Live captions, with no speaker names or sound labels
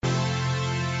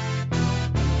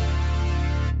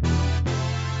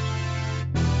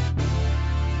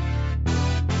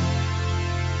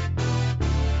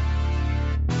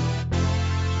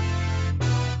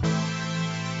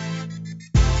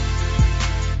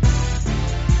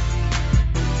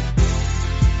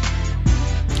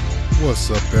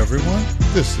What's up, everyone?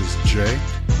 This is Jay,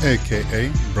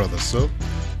 aka Brother Soap,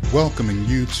 welcoming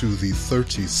you to the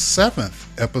 37th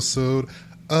episode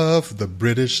of the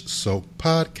British Soap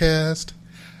Podcast.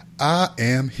 I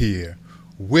am here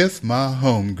with my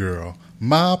homegirl,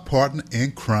 my partner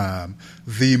in crime,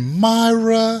 the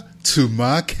Myra to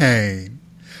my Kane,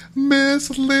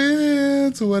 Miss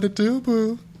Linz. What it do,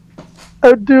 boo?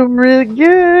 I'm doing really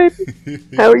good.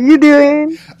 How are you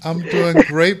doing? I'm doing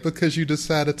great because you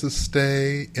decided to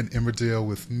stay in Emmerdale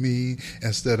with me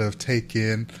instead of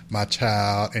taking my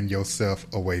child and yourself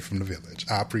away from the village.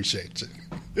 I appreciate you.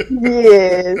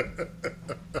 Yes.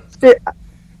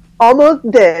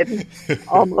 Almost dead.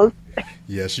 Almost.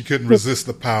 Yes, you couldn't resist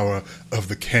the power of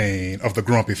the cane, of the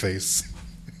grumpy face.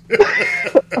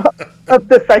 Of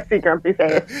the sexy grumpy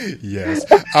face. Yes.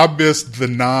 I missed the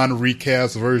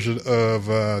non-recast version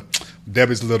of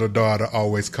Debbie's little daughter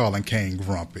always calling Kane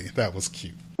grumpy. That was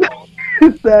cute.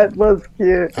 That was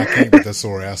cute. I can't with that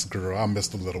sore-ass girl. I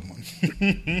missed the little one.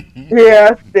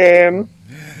 Yeah, same.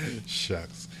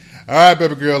 Shucks. All right,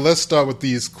 baby girl, let's start with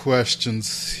these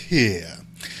questions here.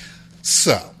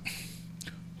 So,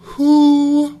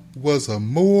 who was a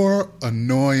more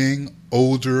annoying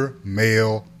older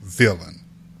male villain?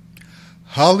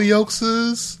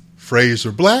 Hollyoaks'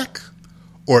 Fraser Black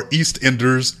or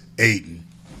EastEnders' Aiden?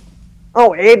 Oh,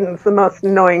 Aiden's the most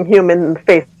annoying human in the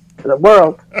face of the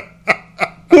world.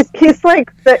 He's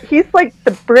like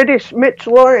the British Mitch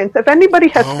Lawrence. If anybody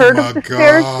has heard of this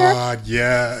character,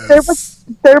 yes.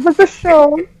 There was a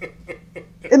show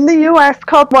in the U.S.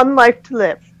 called One Life to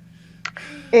Live.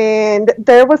 And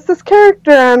there was this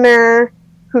character on there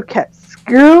who kept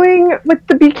screwing with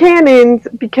the Buchanans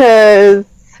because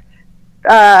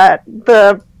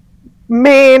the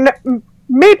main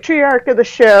matriarch of the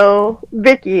show,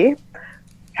 Vicky,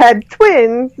 had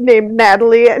twins named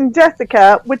Natalie and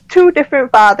Jessica with two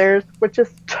different fathers, which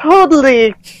is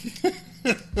totally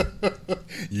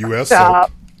U.S.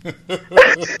 stop.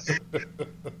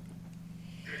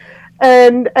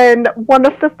 and one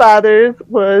of the fathers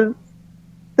was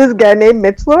this guy named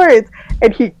Mitch Lawrence,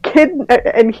 and he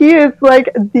is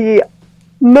like the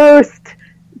most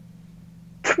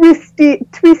twisty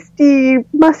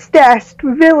mustached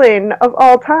villain of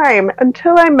all time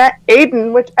until I met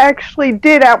Aiden, which actually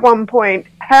did at one point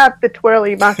have the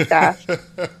twirly mustache.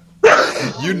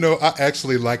 You know, I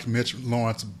actually liked Mitch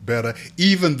Lawrence better,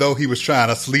 even though he was trying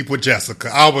to sleep with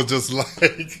Jessica. I was just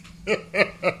like,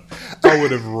 I would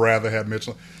have rather had Mitch.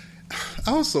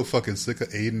 I was so fucking sick of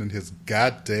Aiden and his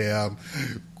goddamn,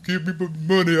 give me my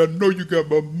money, I know you got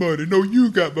my money, no,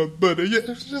 you got my money. Yeah,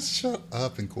 just shut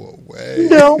up and go away.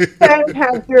 No, Ben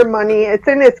has your money. It's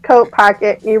in his coat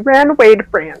pocket, and he ran away to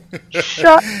France.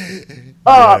 Shut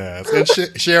up. Yes, and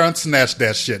Sharon snatched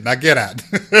that shit. Now get out.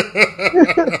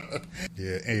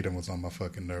 Yeah, Aiden was on my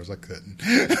fucking nerves. I couldn't.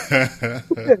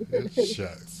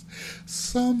 Shucks.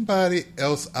 Somebody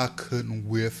else I couldn't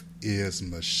with is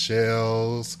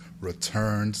Michelle's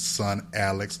returned son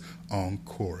Alex on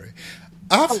Corey.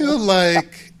 I feel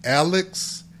like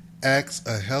Alex acts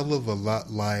a hell of a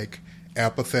lot like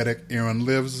apathetic Aaron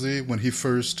Livesey when he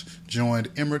first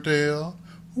joined Emmerdale.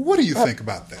 What do you think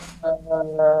about that?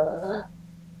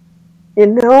 You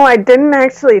know, I didn't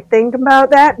actually think about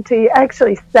that until you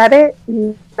actually said it.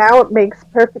 Now it makes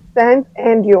perfect sense,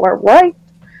 and you're right.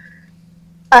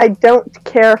 I don't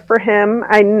care for him.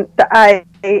 I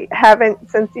haven't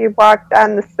since he walked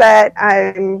on the set.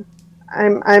 I'm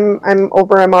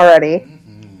over him already.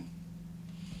 Mm-hmm.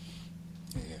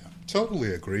 Yeah,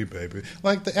 totally agree, baby.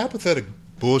 Like the apathetic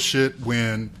bullshit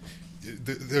when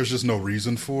there's just no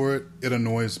reason for it. It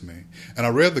annoys me. And I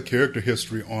read the character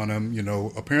history on him. You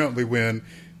know, apparently when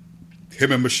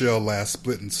him and Michelle last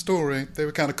split in story, they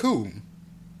were kind of cool.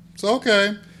 So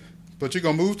okay, but you're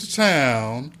gonna move to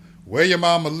town where your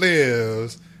mama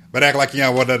lives, but act like you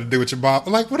don't want nothing to do with your mom.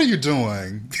 Like, what are you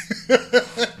doing?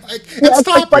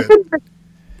 Stop it.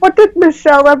 What did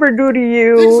Michelle ever do to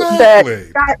you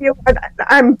exactly. that got you?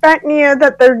 I'm betting you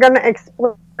that they're going to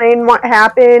explain what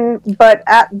happened, but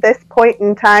at this point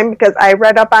in time, because I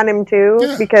read up on him too,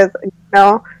 because, you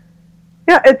know,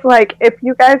 it's like, if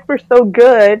you guys were so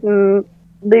good and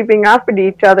leaving off at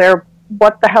each other,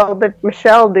 what the hell did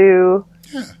Michelle do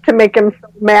to make him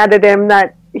so mad at him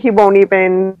that he won't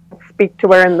even speak to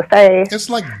her in the face? It's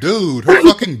like, dude, her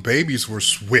fucking babies were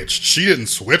switched. She didn't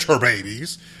switch her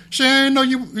babies. She ain't know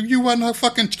you wasn't her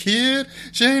fucking kid.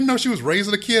 She ain't know she was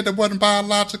raising a kid that wasn't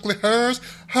biologically hers.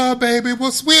 Her baby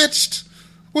was switched.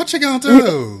 What you gonna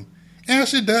do? And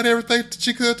she done everything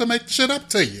she could to make the shit up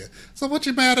to you. So what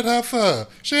you mad at her for?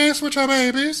 She ain't switch her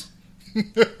babies.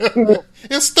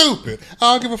 It's stupid.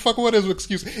 I don't give a fuck what his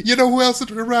excuse. You know who else it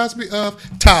reminds me of?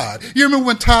 Todd. You remember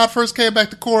when Todd first came back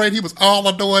to Corey and he was all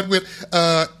annoyed with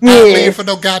Eileen for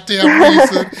no goddamn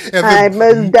reason? And I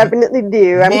most definitely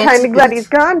do. I'm kind of glad he's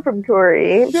gone from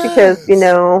Corey because, you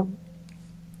know...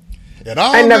 And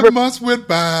all the months went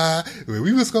by.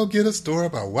 We was going to get a story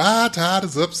about why Todd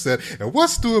is upset and what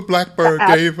Stuart Blackburn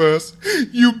gave us.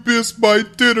 You missed my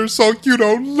dinner, so you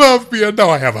don't love me, and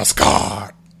now I have a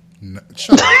scar. No,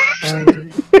 shut up.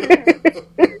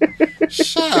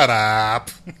 Shut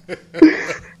up.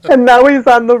 And now he's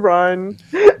on the run.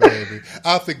 Baby.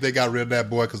 I think they got rid of that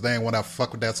boy because they ain't want to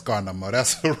fuck with that scar no more.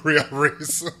 That's the real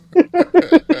reason.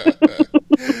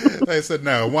 They said,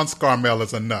 no, one Scarmell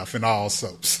is enough in all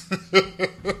soaps.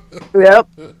 Yep.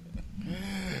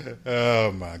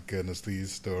 Oh, my goodness,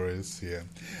 these stories. Yeah.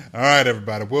 All right,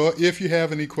 everybody. Well, if you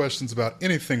have any questions about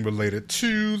anything related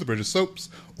to the British soaps,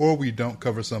 or we don't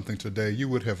cover something today you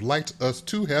would have liked us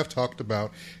to have talked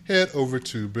about, head over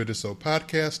to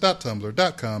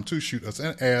BritishSoapPodcast.tumblr.com to shoot us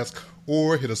an ask,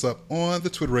 or hit us up on the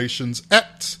Twitterations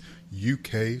at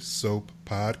UK Soap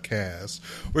Podcast.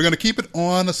 We're going to keep it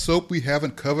on a soap we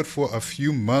haven't covered for a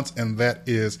few months, and that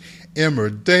is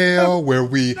Emmerdale, where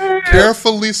we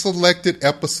carefully selected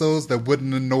episodes that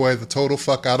wouldn't annoy the total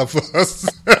fuck out of us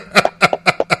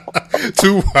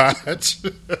to watch.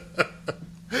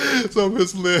 So,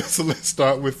 Miss Liz, let's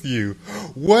start with you.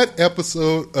 What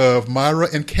episode of Myra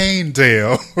and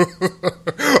Canedale,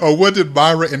 or what did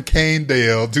Myra and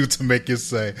Canedale do to make you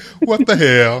say, what the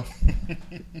hell?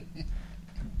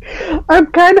 I'm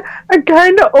kind of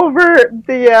over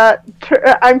the.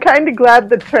 I'm kind of glad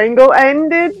the triangle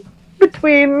ended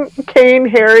between Kane,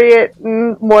 Harriet,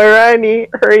 and Moira, and he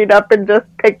hurried up and just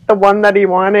picked the one that he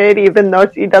wanted, even though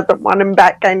she doesn't want him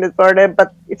back, kind of, sort of,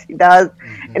 but she does.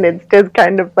 Mm-hmm. And it's just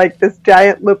kind of like this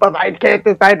giant loop of, I can't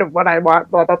decide of what I want,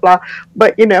 blah, blah, blah.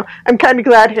 But, you know, I'm kind of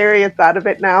glad Harriet's out of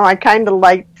it now. I kind of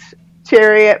liked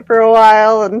Chariot for a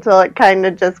while until it kind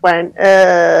of just went,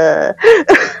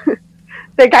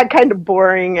 They got kind of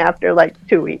boring after like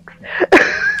 2 weeks.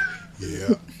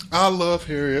 Yeah. I love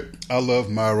Harriet. I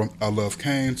love Myra. I love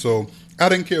Kane. So I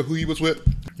didn't care who he was with.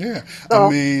 Yeah. So, I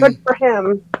mean, good for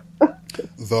him.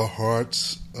 The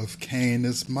hearts of Kane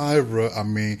is Myra. I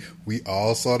mean, we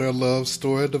all saw their love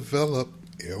story develop.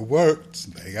 It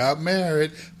worked. They got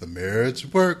married. The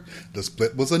marriage worked. The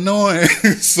split was annoying.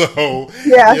 So,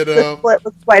 yeah, you know, the split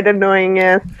was quite annoying,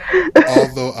 yes.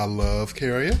 Although I love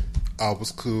Harriet, I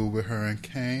was cool with her and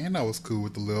Kane. I was cool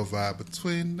with the little vibe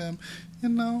between them. You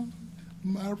know,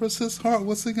 Myra's his heart.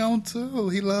 What's he gonna do?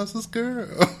 He loves his girl.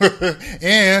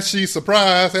 And she's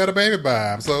surprised, had a baby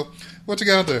by him. So, what you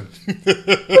gonna do?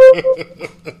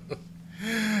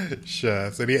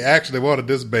 Shucks. And he actually wanted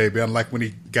this baby, unlike when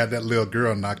he got that little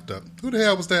girl knocked up. Who the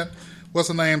hell was that? What's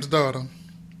her name's daughter?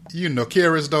 You know,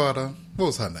 Carrie's daughter. What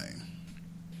was her name?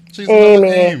 She's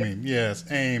Amy. Yes,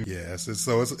 Amy. Yes. And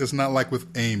so it's not like with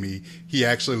Amy. He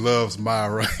actually loves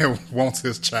Myra and wants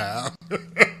his child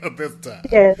this time.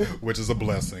 Yes. Which is a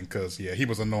blessing because, yeah, he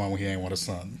was annoying when he ain't want a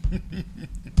son.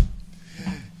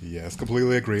 Yes,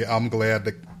 completely agree. I'm glad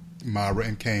that Myra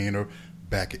and Kane are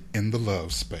back in the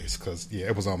love space because, yeah,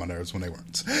 it was on my nerves when they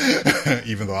weren't.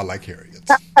 Even though I like Harriet.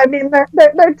 I mean,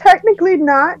 they're technically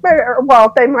not.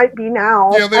 Well, they might be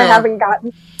now. Yeah, they I are. Haven't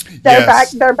gotten. They're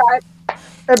back. They're back.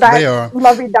 They are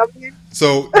lovey-dovey.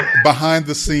 So behind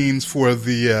the scenes for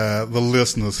the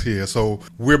listeners here. So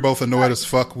we're both annoyed as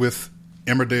fuck with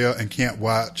Emmerdale and can't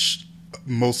watch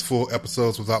most full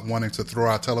episodes without wanting to throw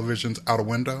our televisions out a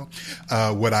window.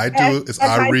 What I do is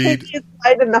I read. It's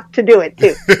light enough to do it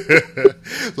too.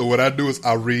 So what I do is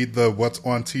I read the What's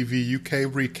on TV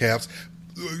UK recaps.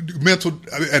 Mental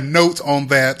and notes on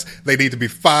that they need to be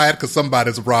fired because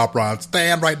somebody's Rob Ron.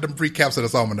 Stand right them recaps and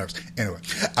it's on my nerves. Anyway,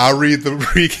 I'll read the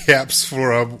recaps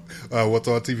for What's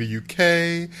on TV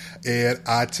UK, and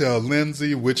I tell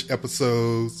Lindsay which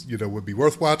episodes would be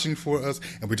worth watching for us,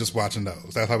 and we're just watching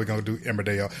those. That's how we're going to do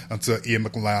Emmerdale until Ian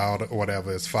McLeod or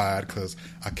whatever is fired because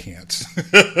I can't.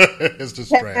 It's just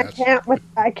trash.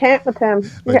 I can't with him.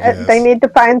 Yes. They need to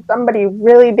find somebody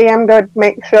really damn good to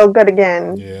make show good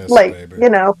again. Yes, like baby.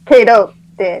 Kate Oates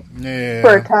did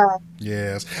for a time.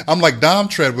 Yes. I'm like, Dom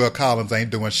Treadwell Collins ain't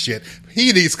doing shit.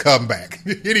 he needs to come back.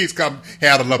 He needs to come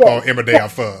handle up on Emmerdale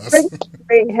for us.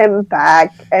 Bring him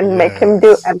back and make him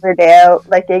do Emmerdale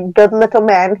like a good little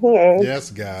man he is.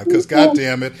 Yes, God. Because,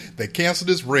 goddamn it, they canceled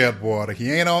his Redwater.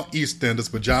 He ain't on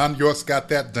EastEnders, but John York's got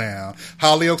that down.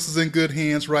 Hollyoaks is in good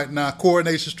hands right now.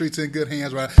 Coronation Street's in good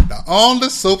hands right now. The only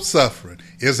soap suffering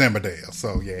is Emmerdale.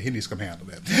 So, yeah, he needs to come handle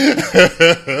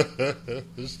that.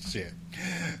 Shit.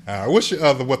 What's your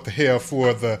other what the hell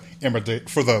for the Emmerdale,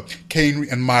 for the Kane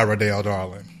and Myra Dale,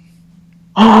 darling?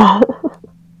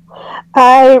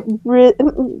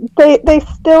 They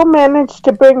still managed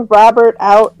to bring Robert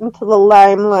out into the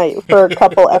limelight for a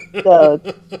couple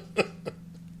episodes.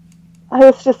 I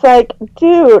was just like,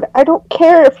 dude, I don't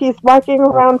care if he's walking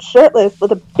around shirtless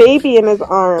with a baby in his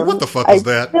arms. What the fuck is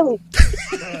that?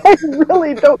 I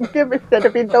really don't give a shit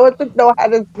if he doesn't know how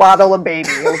to swaddle a baby,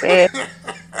 okay?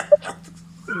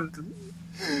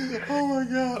 Oh my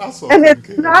God!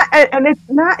 And it's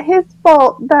not his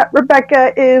fault that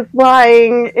Rebecca is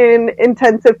lying in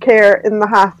intensive care in the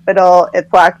hospital.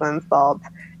 It's Lachlan's fault,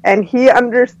 and he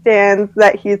understands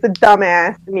that he's a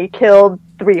dumbass and he killed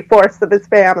 3/4 of his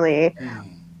family.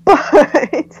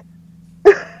 But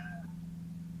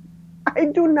I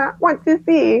do not want to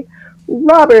see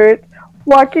Robert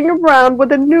walking around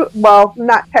with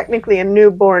not technically a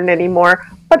newborn anymore,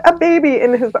 but a baby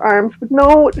in his arms with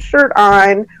no shirt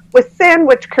on, with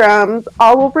sandwich crumbs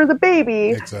all over the baby.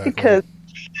 Exactly. Because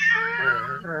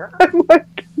I'm like,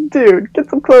 dude, get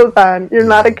some clothes on. You're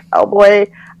not a cowboy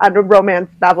on a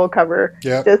romance novel cover.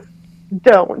 Yep. Just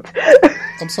don't.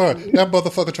 I'm sorry. That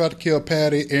motherfucker tried to kill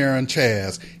Patty, Aaron,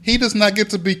 Chaz. He does not get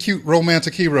to be cute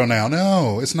romantic hero now.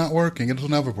 No, it's not working. It'll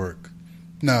never work.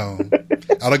 No.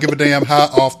 I don't give a damn how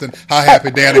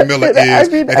happy Danny Miller is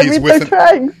that he's with him. They're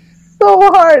trying so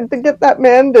hard to get that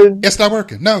man to it's not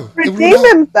working. No. redeem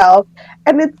himself,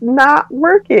 and it's not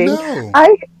working. No.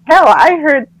 I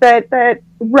heard that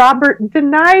Robert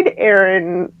denied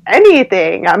Aaron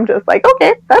anything. I'm just like,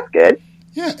 okay, that's good.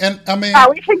 Yeah, and I mean,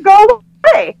 now we can go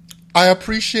away. I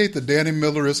appreciate that Danny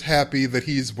Miller is happy that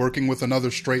he's working with another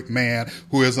straight man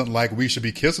who isn't like we should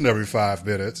be kissing every 5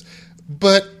 minutes,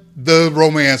 but the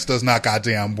romance does not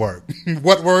goddamn work.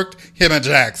 What worked? Him and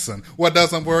Jackson. What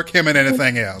doesn't work? Him and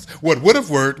anything else. What would have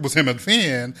worked was him and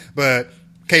Finn, but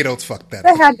Kato's fucked that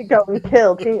up. They had to go and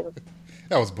kill him.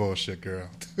 That was bullshit, girl.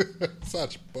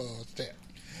 Such bullshit.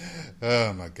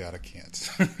 Oh my God, I can't.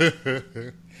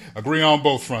 Agree on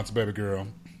both fronts, baby girl.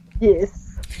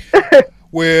 Yes.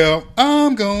 Well,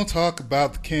 I'm going to talk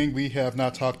about the king we have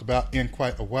not talked about in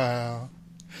quite a while.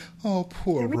 Oh,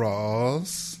 poor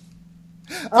Ross.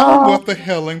 I'm what the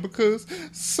helling because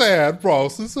sad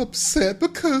Ross is upset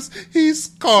because he's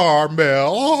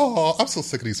Carmel. Oh, I'm so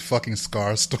sick of these fucking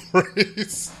Scar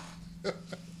stories.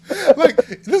 Like,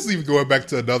 this is even going back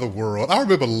to another world. I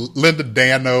remember Linda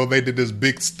Dano, they did this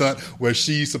big stunt where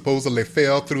she supposedly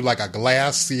fell through like a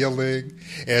glass ceiling,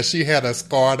 and she had a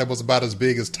scar that was about as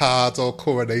big as Todd's on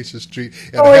Coronation Street,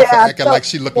 and acting like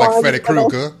she looked like Freddy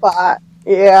Krueger.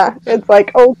 Yeah, it's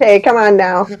like, okay, come on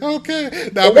now. Okay,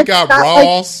 now we got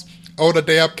Ross on the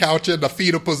damn couch in the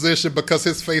fetal position because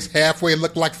his face halfway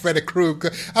looked like Freddy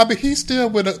Krueger. I mean, he's still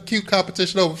with a cute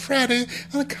competition over Freddy.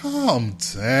 Calm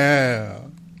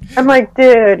down. I'm like,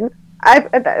 dude,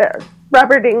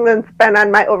 Robert Englund's been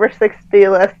on my over 60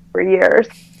 list for years,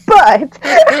 but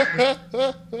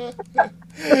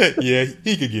yeah,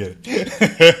 he could get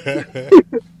it.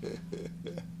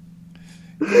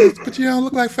 Yes, but you don't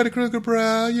look like Freddy Krueger,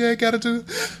 bro. You ain't gotta do.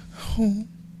 Oh,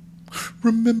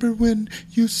 remember when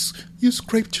you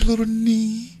scraped your little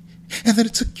knee, and then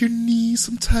it took your knee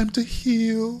some time to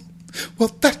heal?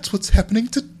 Well, that's what's happening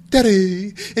to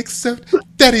Daddy, except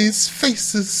Daddy's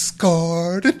face is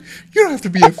scarred, and you don't have to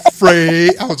be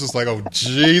afraid. I was just like, oh,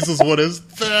 Jesus, what is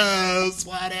this?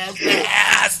 What is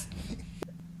this?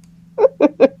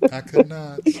 I could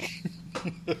not.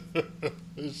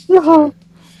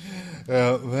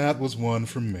 That was one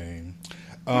for me.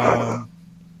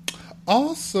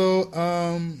 Also,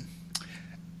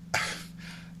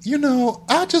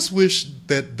 I just wish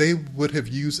that they would have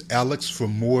used Alex for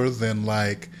more than,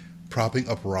 like, propping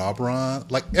up Rob-Ron.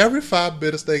 Like, every 5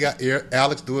 minutes they got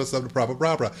Alex doing something to prop up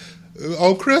Rob-Ron.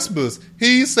 On Christmas,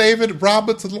 he's saving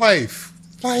Robert's life.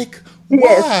 Like,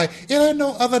 why? It ain't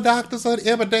no other doctors on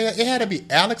Emmerdale. It had to be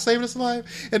Alex saving his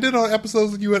life. And then on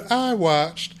episodes that you and I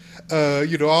watched,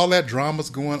 all that drama's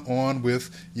going on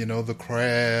with, the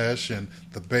crash and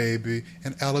the baby.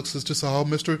 And Alex is just all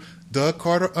Mr. Doug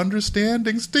Carter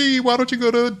understanding. Steve, why don't you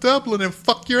go to Dublin and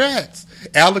fuck your ass?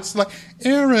 Alex is like,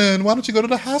 Aaron, why don't you go to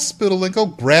the hospital and go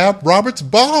grab Robert's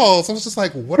balls? I was just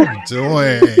like, what are you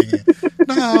doing?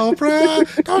 No,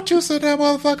 bruh. Don't you sit that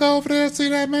motherfucker over there and see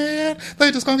that man.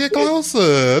 They just gonna get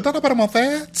closer. Don't nobody want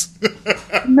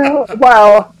that. No,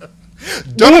 well,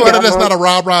 Don't nobody that's not a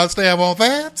Rob Ron Stan want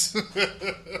that.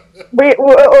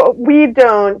 we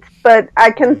don't, but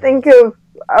I can think of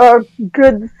a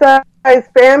good sized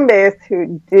fan base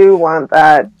who do want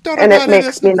that, and it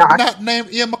makes me not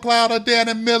named Ian McLeod or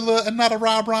Danny Miller and not a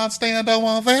Rob Ron Stan don't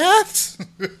want that.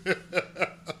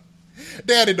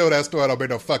 Daddy know that story don't make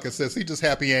no fucking sense. He just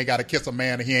happy he ain't got to kiss a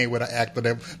man and he ain't with an actor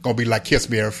that gonna be like kiss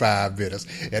me every 5 minutes.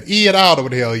 And Ian, I don't know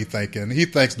what the hell he thinking. He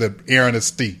thinks that Aaron is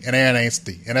Steve and Aaron ain't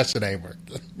Steve, and that shit ain't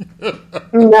working.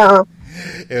 No,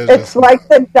 it's like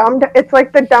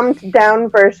the dumbed down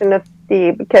version of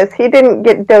Steve because he didn't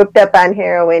get doped up on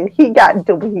heroin. He got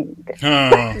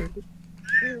dweebed.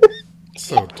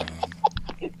 So dumb.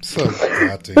 So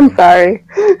goddamn. I'm sorry.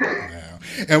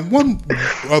 And one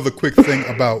other quick thing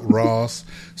about Ross.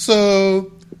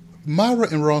 So Myra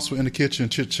and Ross were in the kitchen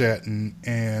chit-chatting,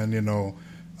 and,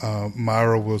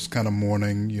 Myra was kind of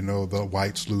mourning, the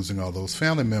Whites losing all those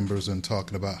family members and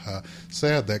talking about how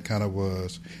sad that kind of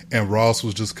was. And Ross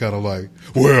was just kind of like,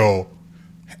 well,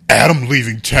 Adam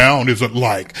leaving town isn't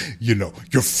like,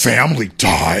 your family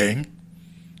dying.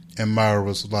 And Myra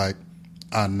was like,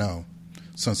 I know,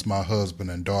 since my husband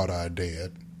and daughter are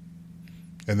dead.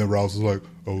 And then Ross was like,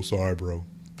 oh, sorry, bro.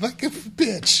 Like,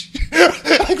 bitch.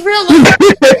 Like, really?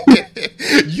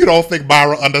 You don't think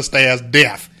Myra understands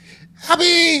death. I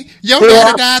mean, your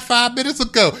daughter died 5 minutes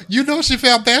ago. You know she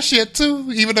felt that shit,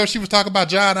 too, even though she was talking about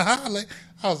John and Holly.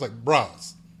 I was like,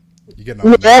 Ross, you getting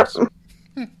on the nerves.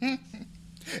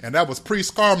 And that was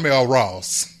pre-Scarmell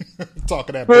Ross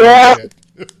talking that bullshit.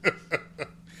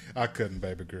 I couldn't,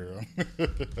 baby girl.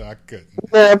 I couldn't.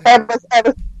 Yeah, that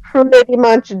was pretty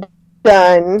much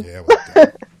done. Yeah, well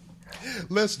done.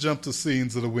 Let's jump to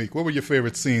scenes of the week. What were your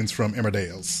favorite scenes from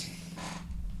Emmerdale's?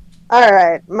 All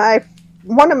right,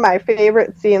 one of my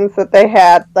favorite scenes that they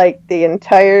had, like the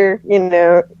entire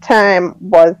time,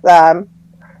 was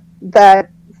that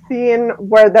scene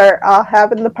where they're all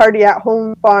having the party at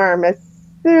Home Farm.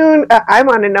 I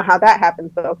want to know how that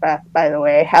happened so fast. By the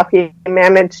way, how he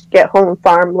managed to get Home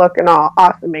Farm looking all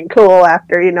awesome and cool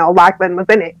after Lachlan was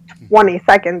in it 20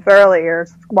 seconds earlier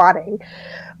squatting.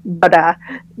 But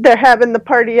they're having the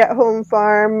party at Home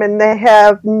Farm, and they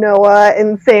have Noah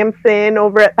and Samson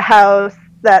over at the house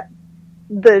that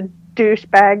the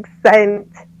douchebag sent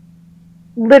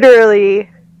literally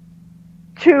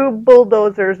 2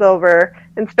 bulldozers over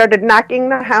and started knocking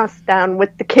the house down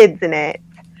with the kids in it.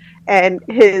 And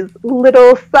his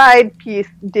little side piece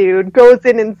dude goes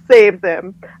in and saves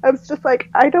him. I was just like,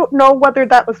 I don't know whether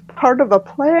that was part of a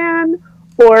plan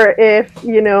or if,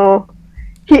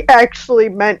 he actually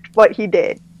meant what he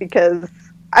did, because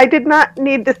I did not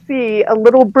need to see a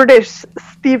little British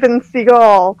Steven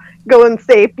Seagal go and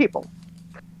save people.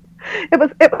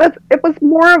 It was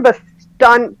more of a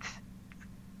stunt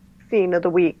scene of the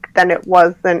week than it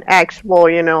was an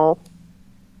actual,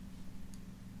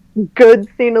 good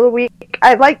scene of the week.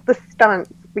 I like the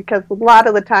stunts because a lot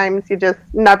of the times you just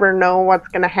never know what's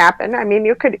going to happen. I mean,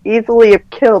 you could easily have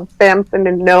killed Samson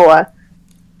and Noah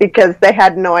because they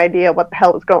had no idea what the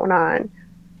hell was going on.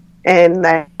 And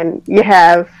then you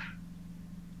have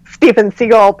Steven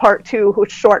Seagal Part 2,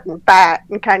 who's short and fat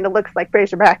and kind of looks like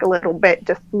Razorback a little bit,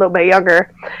 just a little bit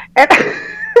younger.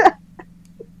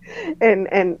 And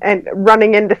and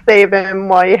running in to save him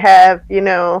while you have,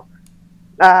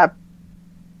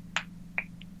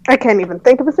 I can't even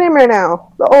think of his name right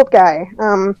now. The old guy.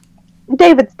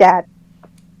 David's dad.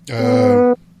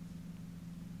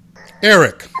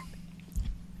 Eric.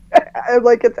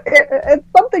 Like it's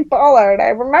something Pollard. I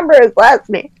remember his last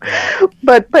name,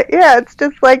 but yeah, it's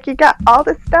just like you got all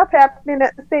this stuff happening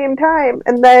at the same time,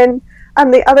 and then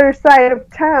on the other side of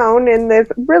town, in this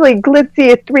really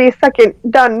glitzy 3-second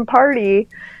done party,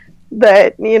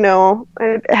 that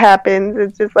it happens.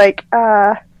 It's just like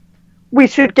we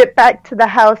should get back to the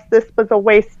house. This was a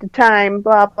waste of time.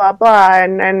 Blah blah blah,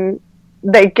 and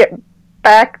they get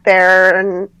back there,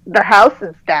 and their house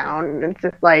is down. And it's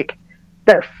just like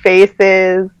their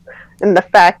faces and the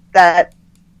fact that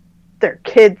their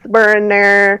kids were in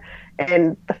there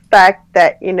and the fact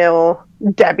that,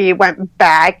 Debbie went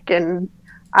back and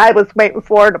I was waiting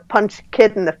for her to punch a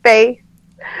kid in the face.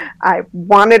 I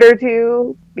wanted her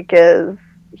to because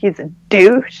he's a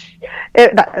douche.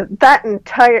 That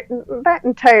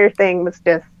entire thing was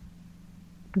just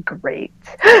great.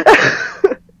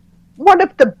 One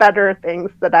of the better things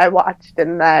that I watched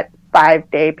in that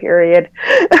 5-day period.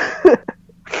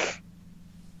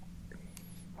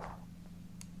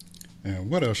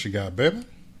 And what else you got, baby?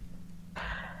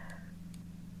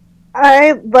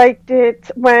 I liked it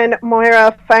when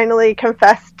Moira finally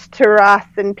confessed to Ross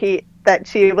and Pete that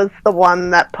she was the one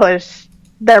that pushed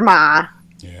their ma off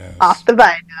Yes. the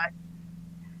viaduct.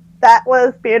 That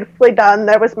was beautifully done.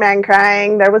 There was man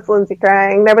crying, there was Lindsay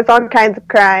crying, there was all kinds of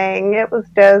crying. It was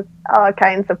just all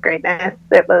kinds of greatness.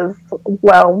 It was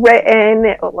well written.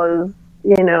 It was,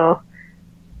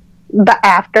 the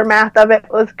aftermath of it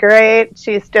was great.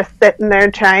 She's just sitting there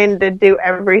trying to do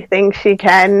everything she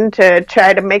can to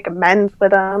try to make amends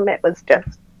with him. It was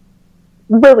just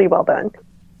really well done.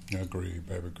 Agreed,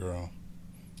 baby girl.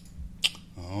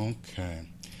 Okay.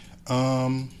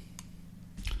 Um,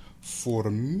 for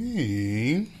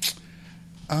me,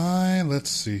 let's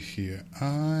see here.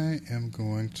 I am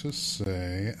going to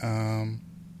say, I'm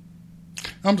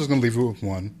just going to leave it with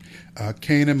one.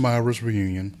 Kane and Myra's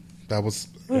reunion. That was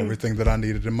everything that I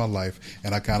needed in my life.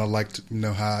 And I kind of liked,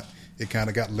 how it kind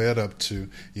of got led up to,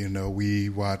 we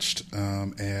watched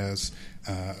as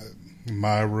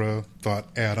Myra thought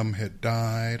Adam had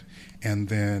died, and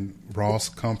then Ross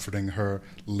comforting her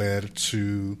led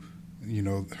to,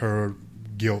 her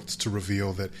guilt to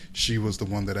reveal that she was the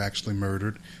one that actually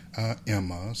murdered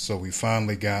Emma. So we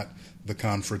finally got the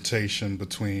confrontation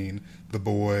between the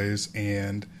boys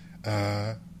and,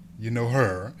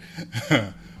 her.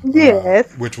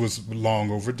 Yes. Which was long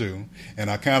overdue.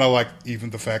 And I kind of like even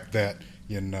the fact that,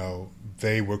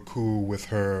 they were cool with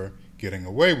her getting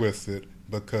away with it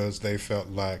because they felt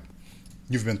like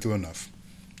you've been through enough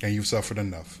and you've suffered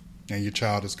enough and your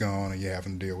child is gone and you're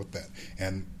having to deal with that.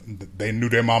 And they knew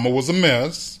their mama was a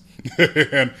mess.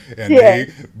 and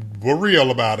they were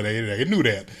real about it. They knew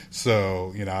that.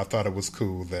 So, I thought it was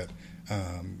cool that,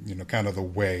 kind of the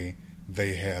way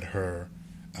they had her,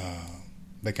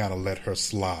 they kind of let her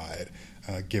slide,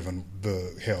 given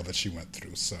the hell that she went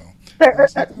through. So They're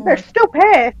still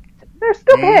pissed. They're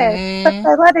still pissed, but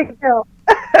they're letting go.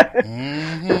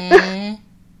 Mm-hmm.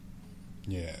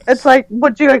 Yes. It's like,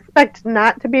 would you expect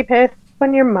not to be pissed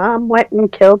when your mom went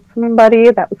and killed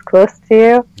somebody that was close to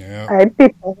you? Yeah. I'd be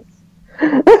pissed.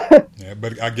 Yeah,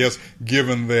 but I guess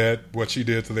given that what she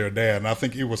did to their dad, and I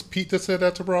think it was Pete that said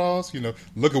that to Ross,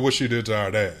 look at what she did to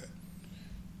our dad.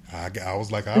 I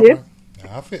was like, all right.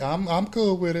 I'm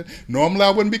cool with it. Normally, I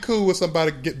wouldn't be cool with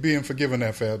somebody being forgiven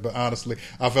that fast, but honestly,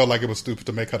 I felt like it was stupid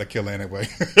to make her the killer anyway.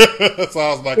 So I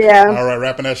was like, all right,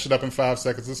 wrapping that shit up in 5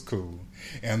 seconds is cool.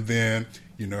 And then,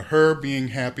 her being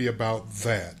happy about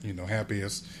that, happy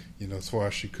as far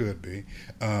as she could be,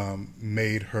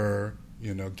 made her,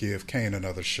 give Kane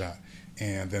another shot.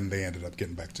 And then they ended up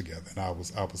getting back together, and I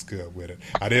was good with it.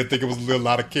 I didn't think it was a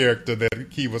lot of character that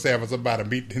he was having somebody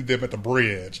meet them at the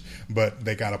bridge, but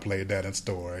they kind of played that in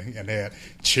story. And they had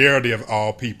Charity of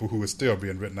all people, who is still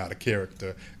being written out of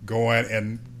character, going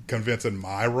and convincing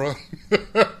Myra.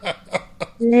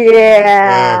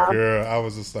 Yeah. Oh, girl, I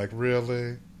was just like,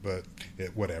 really? But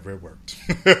whatever, it worked.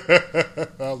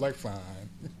 I was like, fine,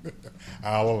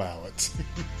 I'll allow it.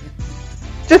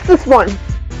 Just this one.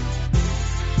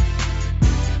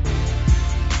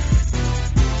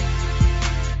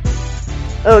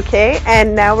 Okay,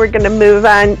 and now we're going to move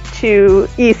on to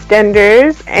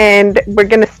EastEnders, and we're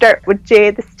going to start with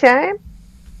Jay this time.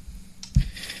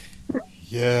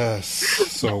 Yes.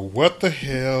 So what the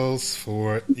hell's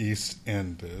for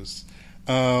EastEnders?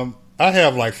 I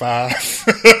have like 5,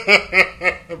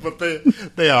 but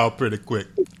they all pretty quick.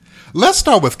 Let's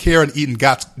start with Karen eating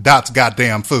Dot's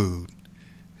goddamn food.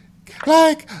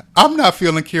 Like, I'm not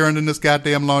feeling Karen in this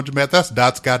goddamn laundromat. That's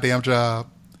Dot's goddamn job.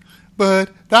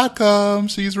 But Dot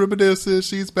comes, she's reminiscing,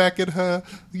 she's back in her,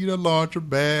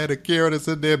 laundromat, and Karen is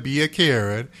in there being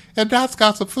Karen. And Dot's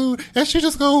got some food, and she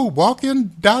just go walk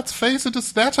in Dot's face and just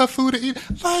snatch her food and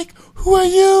eat. Like, who are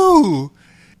you?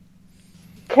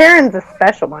 Karen's a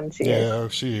special one, she is. Yeah,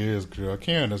 she is, girl.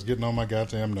 Karen is getting on my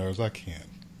goddamn nerves. I can't.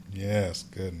 Yes,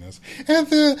 goodness. And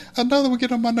then another one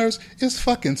getting on my nerves is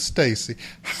fucking Stacy.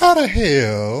 How the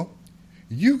hell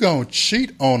you gonna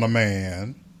cheat on a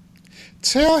man?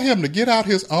 Tell him to get out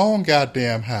his own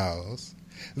goddamn house.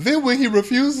 Then when he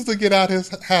refuses to get out his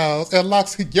house and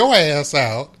locks your ass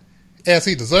out, as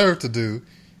he deserved to do,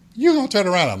 you gonna turn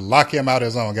around and lock him out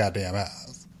his own goddamn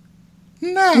house?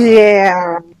 No.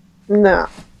 Yeah. No.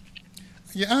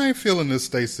 Yeah, I ain't feeling this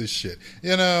Stacey shit.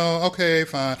 Okay,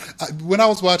 fine. When I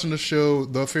was watching the show,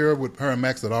 the affair with her and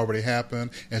Max had already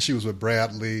happened, and she was with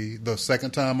Bradley the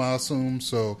second time, I assume,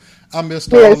 so I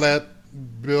missed all that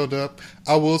build up.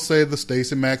 I will say the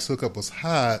Stacey Max hookup was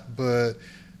hot, but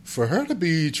for her to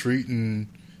be treating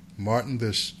Martin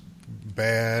this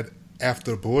bad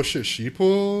after the bullshit she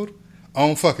pulled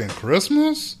on fucking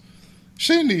Christmas,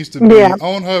 She needs to be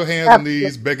on her hands and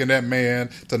knees begging that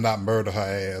man to not murder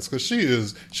her ass, because she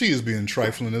is being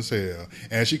trifling as hell,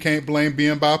 and she can't blame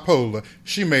being bipolar.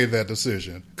 She made that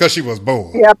decision because she was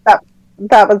bored. Yep,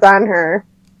 that was on her.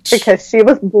 Because she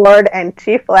was bored and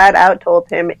she flat out told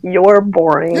him, "You're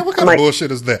boring." Yeah, what kind of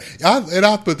bullshit is that?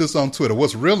 I put this on Twitter.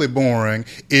 What's really boring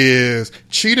is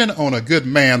cheating on a good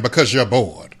man because you're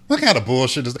bored. What kind of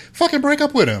bullshit is that? Fucking break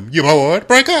up with him. You bored?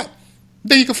 Break up.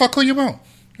 Then you can fuck who you want.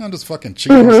 You don't just fucking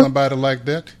cheat on somebody like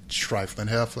that. Trifling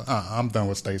heifer. I'm done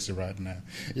with Stacey right now.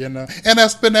 You know? And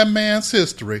that's been that man's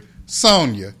history.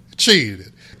 Sonya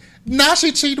cheated. Now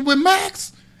she cheated with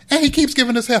Max. And he keeps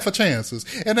giving his heifer chances.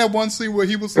 And that one scene where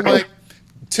he was like,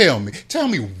 tell me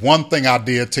one thing I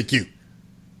did to you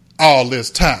all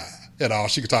this time. And all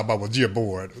she could talk about was you're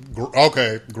bored.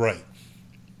 Okay, great.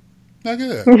 Not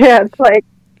good. Yeah, it's like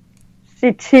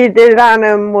she cheated on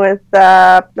him with,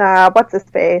 what's his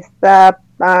face? With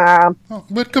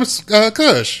Kush.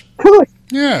 Kush.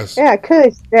 Yes. Yeah,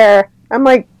 Kush there. I'm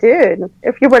like, dude,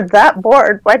 if you were that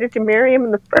bored, why did you marry him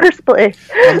in the first place?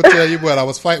 I'm going to tell you what, I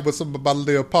was fighting with some of my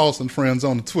little Paulson friends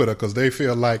on Twitter because they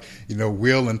feel like,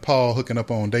 Will and Paul hooking up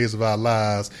on Days of Our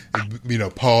Lives,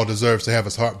 Paul deserves to have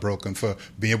his heart broken for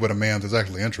being with a man that's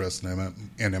actually interested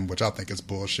in him, which I think is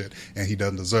bullshit, and he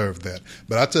doesn't deserve that.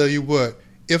 But I tell you what,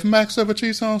 if Max ever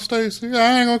cheats on Stacey,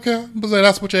 I ain't going to care. But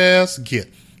that's what your ass get.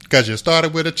 Because you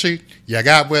started with a cheat, you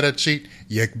got with a cheat,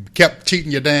 you kept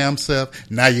cheating your damn self,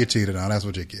 now you cheated on. That's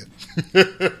what you get.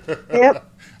 Yep.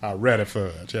 I read it for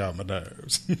it. Y'all my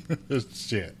nerves.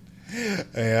 Shit.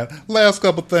 And last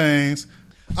couple things,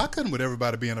 I couldn't with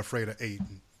everybody being afraid of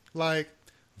Aiden. Like,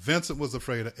 Vincent was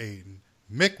afraid of Aiden.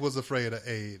 Mick was afraid of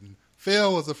Aiden.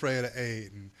 Phil was afraid of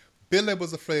Aiden. Billy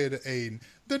was afraid of Aiden.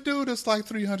 The dude is like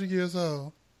 300 years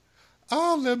old.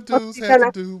 All them dudes had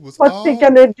to do was what's he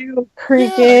gonna do?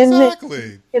 Creak in,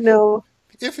 exactly.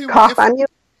 Cough on you.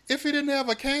 If he didn't have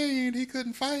a cane, he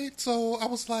couldn't fight. So I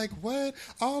was like, "What?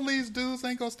 All these dudes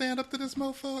ain't gonna stand up to this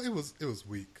mofo?" It was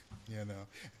weak, I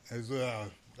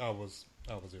was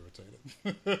irritated.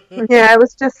 Yeah, I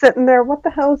was just sitting there. What the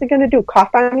hell is he gonna do?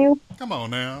 Cough on you? Come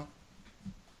on now.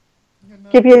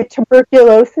 Give you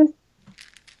tuberculosis?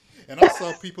 And I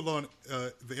saw people on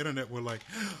the internet were like,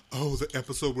 oh, the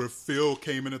episode where Phil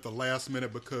came in at the last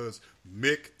minute because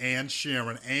Mick and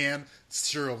Sharon and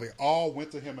Shirley all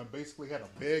went to him and basically had to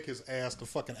beg his ass to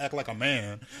fucking act like a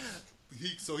man.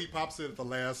 So he pops in at the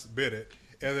last minute.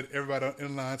 And then everybody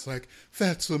in line's like,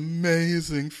 that's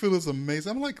amazing. Phil is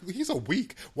amazing. I'm like, he's a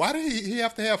weak. Why did he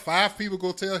have to have 5 people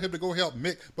go tell him to go help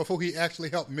Mick before he actually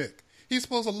helped Mick? He's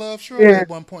supposed to love Shirley at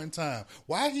one point in time.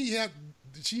 Why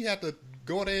she had to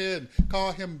go there and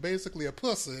call him basically a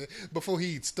pussy before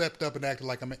he stepped up and acted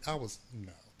like a man? I was,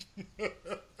 no.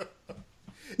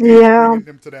 Yeah. Bringing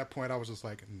him to that point, I was just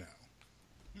like, no.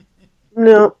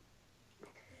 No.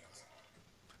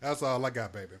 That's all I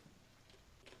got, baby.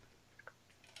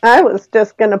 I was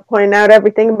just going to point out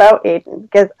everything about Aiden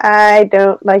because I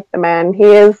don't like the man. He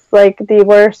is like the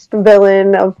worst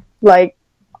villain of like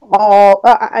all.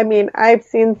 I mean, I've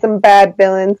seen some bad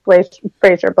villains.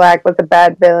 Fraser Black was a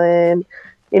bad villain.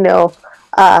 What's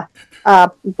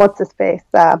his face?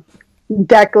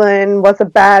 Declan was a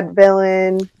bad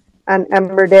villain. And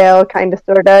Emmerdale, kind of,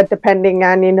 sort of, depending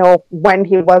on, when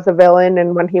he was a villain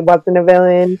and when he wasn't a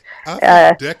villain. I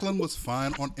thought Declan was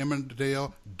fine on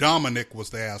Emmerdale. Dominic was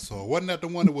the asshole. Wasn't that the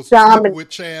one that was with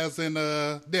Chaz and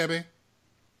Debbie?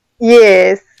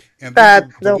 Yes. And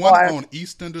that's the one on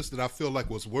EastEnders that I feel like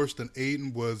was worse than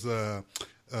Aiden was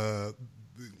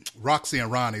Roxy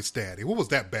and Ronnie's daddy. What was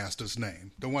that bastard's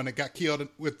name? The one that got killed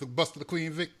with the bust of the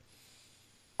Queen Vic?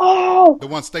 Oh. The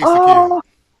one Stacey killed.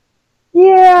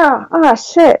 Yeah. Oh,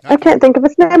 shit. I can't think of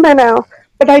his name right now.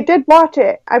 But I did watch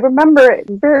it. I remember it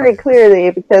very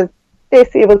clearly because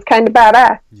Stacey was kind of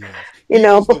badass. Yes.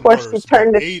 Before she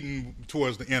turned it. Aiden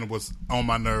towards the end was on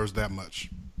my nerves that much.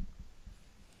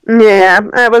 Yeah,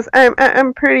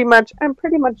 I'm pretty much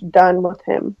done with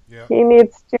him. Yeah. He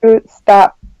needs to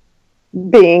stop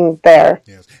being there.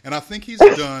 Yes. And I think he's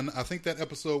done. I think that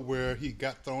episode where he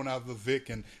got thrown out of the Vic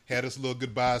and had his little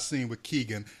goodbye scene with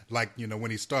Keegan, like, when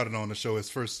he started on the show, his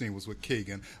first scene was with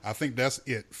Keegan. I think that's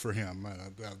it for him.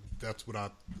 That's what I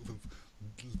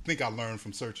think I learned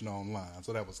from searching online.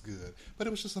 So that was good. But it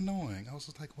was just annoying. I was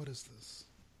just like, what is this?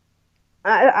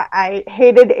 I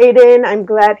hated Aiden. I'm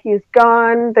glad he's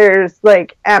gone. There's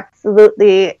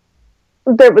absolutely,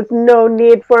 there was no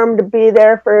need for him to be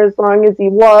there for as long as he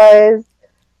was.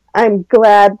 I'm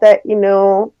glad that,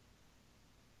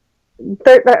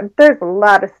 there's a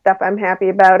lot of stuff I'm happy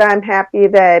about. I'm happy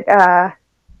that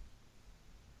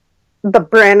the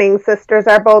Branning sisters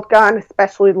are both gone,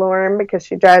 especially Lauren, because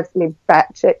she drives me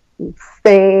batshit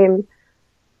insane.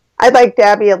 I liked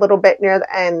Abby a little bit near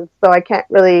the end, so I can't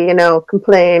really,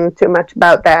 complain too much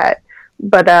about that.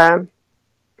 But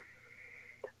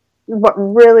what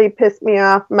really pissed me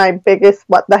off, my biggest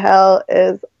what the hell,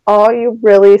 is all you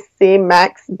really see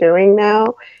Max doing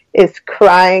now is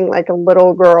crying like a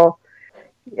little girl.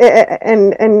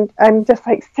 And I'm just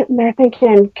like sitting there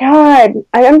thinking, God,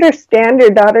 I understand your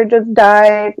daughter just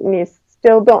died and you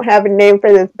still don't have a name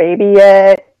for this baby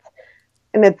yet.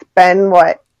 And it's been,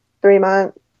 3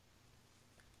 months?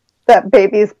 That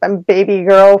baby's been baby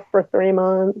girl for 3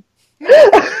 months.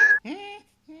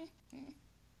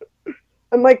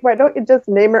 I'm like, why don't you just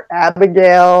name her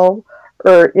Abigail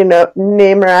or,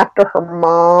 name her after her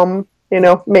mom,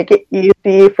 make it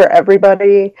easy for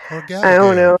everybody. I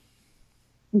don't know.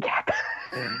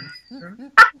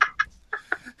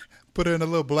 Put her in a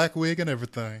little black wig and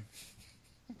everything.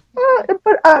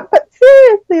 But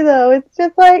seriously though, it's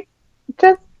just like,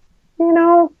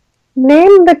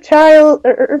 name the child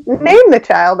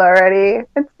already.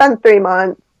 It's been 3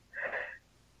 months.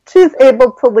 She's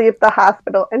able to leave the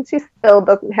hospital and she still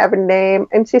doesn't have a name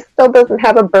and she still doesn't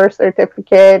have a birth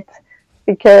certificate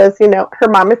because, her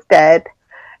mom is dead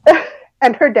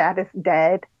and her dad is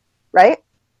dead, right?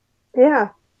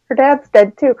 Yeah, her dad's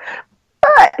dead too.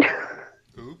 But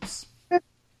oops.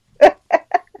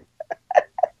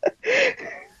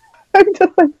 I'm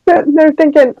just like sitting there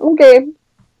thinking, okay,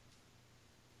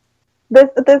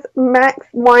 this Max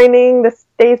whining, this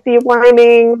Stacy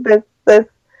whining, this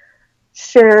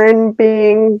Sharon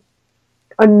being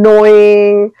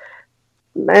annoying,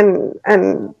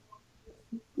 and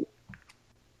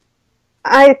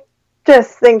I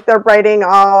just think they're writing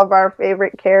all of our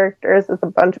favorite characters as a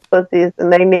bunch of pussies,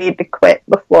 and they need to quit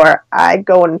before I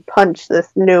go and punch this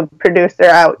new producer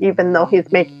out, even though he's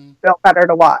making it feel better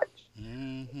to watch.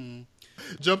 Mm-hmm.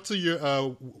 Jump to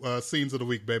your scenes of the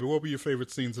week, baby. What were your favorite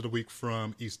scenes of the week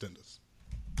from EastEnders?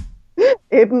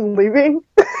 Aiden leaving.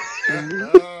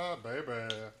 Baby.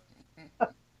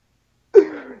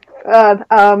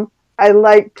 I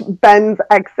liked Ben's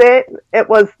exit. It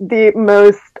was the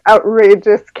most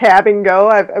outrageous cab and go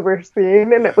I've ever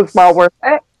seen, and yes. It was well worth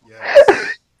it.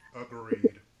 Yes,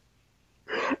 agreed.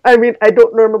 I mean, I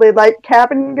don't normally like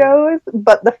cab and goes,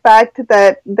 but the fact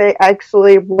that they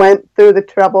actually went through the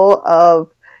trouble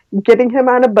of getting him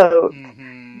on a boat,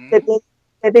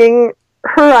 getting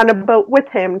her on a boat with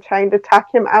him, trying to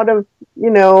talk him out of,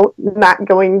 not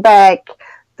going back,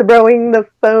 throwing the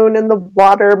phone in the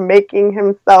water, making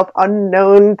himself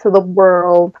unknown to the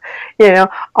world,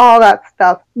 all that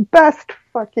stuff. Best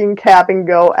fucking cab and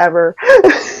go ever.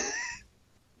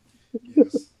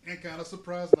 Yes. And kind of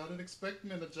surprised. I didn't expect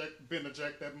Ben to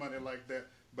jack that money like that,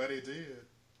 but he did.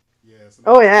 Yes.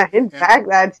 Oh yeah, in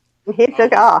fact, he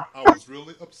took off. I was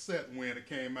really upset when it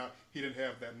came out he didn't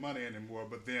have that money anymore,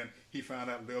 but then he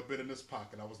found out a little bit in his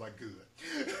pocket. I was like, good.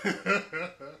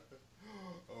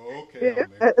 Okay.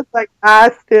 Yeah, it's like,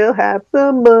 I still have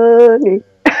some money.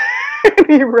 Yeah. And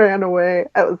he ran away.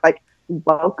 I was like,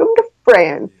 welcome to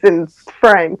France. Yeah. In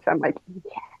French. I'm like,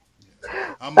 yeah.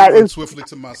 I'm moving swiftly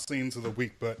to my scenes of the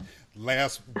week, but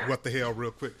last, what the hell,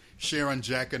 real quick. Sharon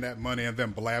jacking that money and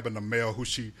then blabbing the mail who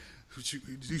she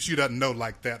doesn't know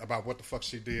like that about what the fuck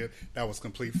she did. That was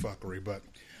complete fuckery, but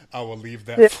I will leave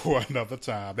that for another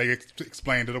time. They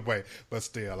explained it away, but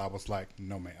still, I was like,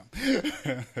 no, ma'am.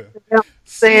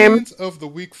 Same. Scenes of the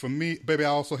week for me, baby, I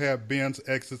also have Ben's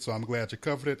exit, so I'm glad you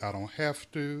covered it. I don't have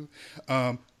to.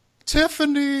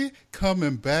 Tiffany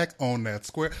coming back on that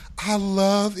square. I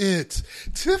love it.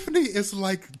 Tiffany is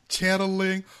like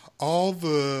channeling all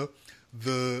the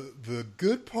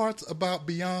good parts about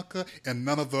Bianca and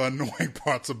none of the annoying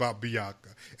parts about Bianca.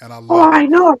 And I love it. I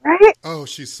know, right? Oh,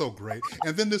 she's so great.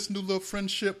 And then this new little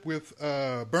friendship with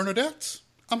Bernadette.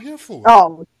 I'm here for it.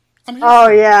 Oh. I'm here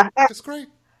for yeah. it. It's great.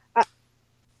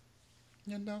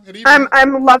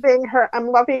 I'm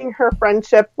loving her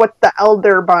friendship with the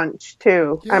elder bunch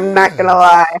too. Yes. I'm not gonna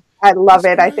lie. I love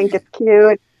it. Great. I think it's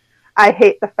cute. I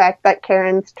hate the fact that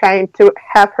Karen's trying to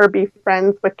have her be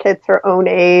friends with kids her own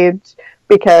age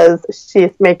because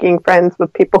she's making friends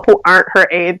with people who aren't her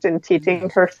age and teaching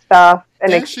her stuff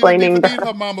and explaining she didn't even need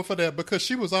her mama for that because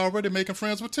she was already making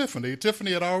friends with Tiffany.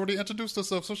 Tiffany had already introduced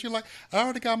herself, so she's like, I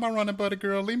already got my running buddy,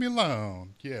 girl. Leave me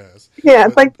alone. Yes. Yeah,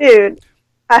 it's like, dude,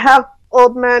 I have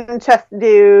old man chest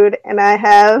dude, and I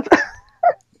have...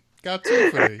 Got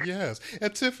Tiffany, yes.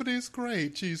 And Tiffany's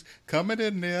great. She's coming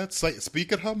in there,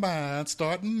 speaking her mind,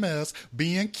 starting mess,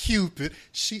 being Cupid.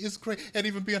 She is great. And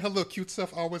even being her little cute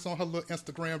self, always on her little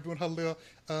Instagram, doing her little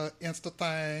Insta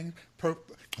thing.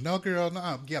 No, girl,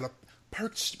 no.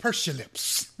 purse your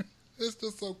lips. It's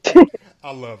just so cool.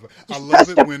 I love it. I love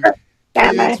it when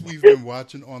kids we've been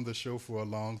watching on the show for a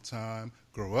long time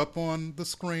grow up on the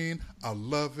screen. I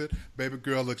love it. Baby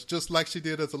girl looks just like she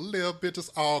did as a little bitch,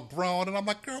 just all grown. And I'm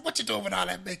like, girl, what you doing with all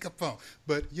that makeup on?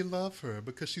 But you love her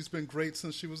because she's been great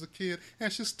since she was a kid,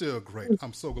 and she's still great.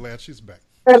 I'm so glad she's back.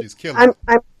 She's killing it.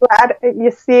 I'm glad.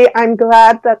 You see, I'm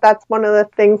glad that that's one of the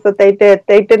things that they did.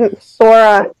 They didn't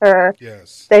Sora her.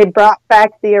 Yes. They brought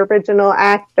back the original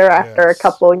actor after a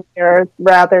couple of years,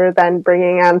 rather than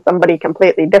bringing on somebody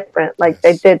completely different, like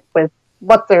they did with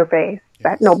what's her face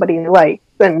that nobody likes,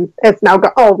 and it's now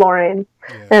Lauren.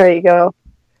 Yeah. There you go.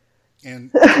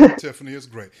 And Tiffany is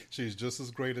great. She's just as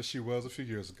great as she was a few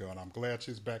years ago, and I'm glad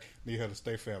she's back. Need her to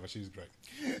stay forever. She's great.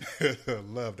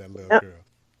 Love that little girl.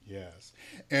 Yes.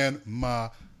 And my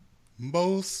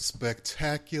most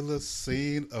spectacular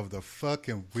scene of the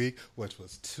fucking week, which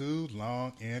was too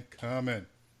long in coming.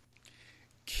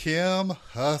 Kim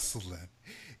hustling.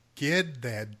 Get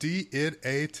that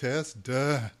DNA test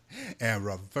done and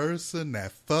reversing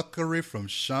that fuckery from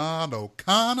Sean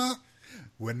O'Connor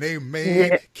when they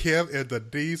made Kim and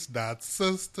Denise not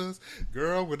sisters.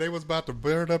 Girl, when they was about to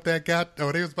burn up that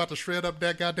they was about to shred up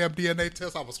that goddamn DNA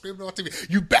test, I was screaming on TV,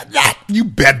 you better not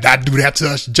do that to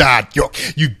us, John York.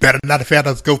 You better not have had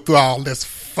us go through all this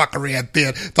fuckery and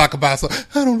then talk about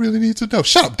I don't really need to know.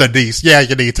 Shut up, Denise. Yeah,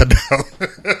 you need to know.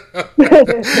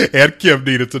 And Kim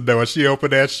needed to know. And she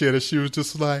opened that shit and she was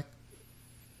just like,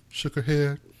 shook her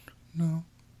head. No.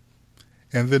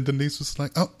 And then Denise was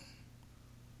like, oh,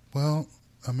 well,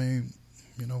 I mean,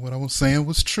 you know, what I was saying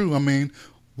was true. I mean,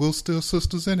 we're still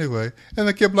sisters anyway. And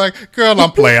then Kim like, girl,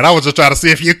 I'm playing. I was just trying to see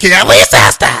if you care. We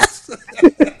sisters.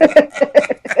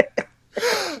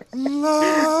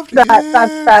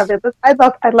 That's fabulous. I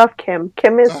love Kim.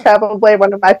 Kim is probably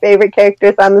one of my favorite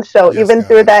characters on the show, even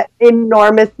through that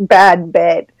enormous bad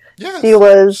bit. Yes,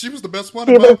 she was the best one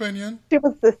in my opinion. She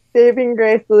was the saving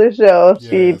grace of the show.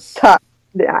 Yes.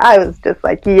 I was just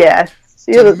like, yes.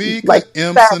 Tamika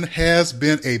Empson has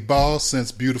been a boss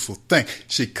since Beautiful Thing.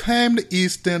 She came to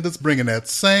EastEnders bringing that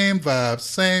same vibe,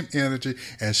 same energy,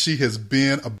 and she has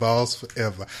been a boss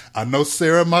forever. I know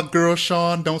Sarah, my girl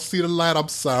Sean, don't see the light. I'm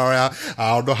sorry.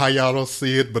 I don't know how y'all don't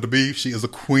see it, but to me, she is a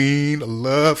queen. I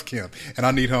love Kim, and I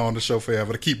need her on the show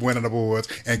forever to keep winning awards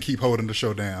and keep holding the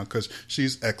show down because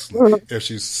she's excellent. If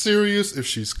she's serious, if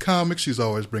she's comic, she's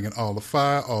always bringing all the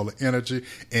fire, all the energy,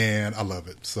 and I love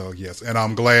it. So, yes, and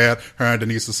I'm glad her and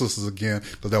Denise are sisters again,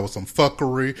 because that was some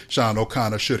fuckery Sean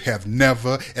O'Connor should have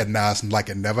never, and now it's like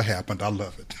it never happened. I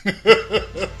love it.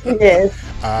 Yes.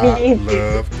 I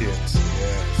love it. Yes.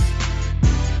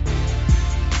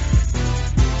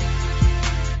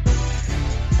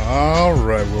 All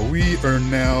right, well, we are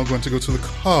now going to go to the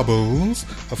cobbles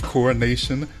of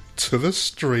Coronation to the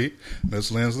Street.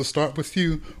 Ms. Lenz, let's start with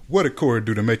you. What did Corey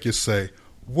do to make you say,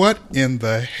 what in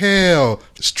the hell,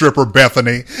 stripper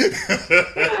Bethany?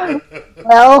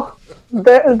 Well,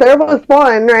 there was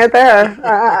one right there.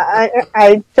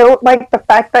 I don't like the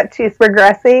fact that she's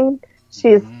regressing.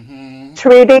 She's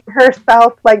treating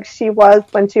herself like she was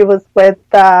when she was with,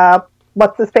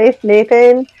 what's his face,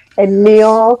 Nathan and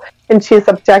Neil, and she's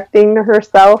objecting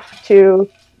herself to,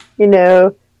 you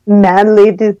know,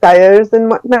 manly desires and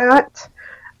whatnot.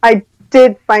 I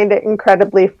did find it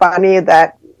incredibly funny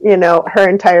that, you know, her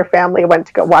entire family went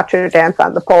to go watch her dance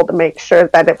on the pole to make sure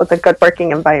that it was a good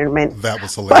working environment. That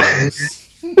was hilarious.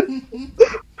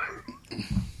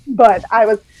 But I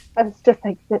was just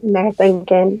like sitting there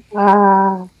thinking,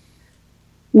 yeah,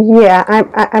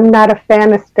 I'm not a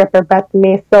fan of stripper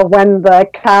Bethany. So when the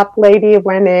cop lady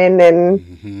went in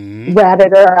and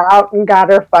ratted her out and got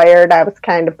her fired, I was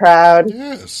kind of proud.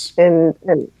 Yes, and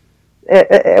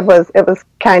it was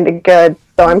kind of good.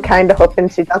 So I'm kind of hoping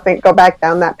she doesn't go back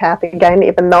down that path again,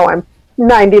 even though I'm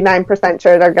 99%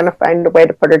 sure they're going to find a way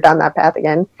to put her down that path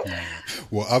again.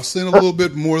 Well, I've seen a little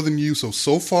bit more than you,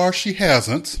 so far she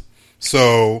hasn't.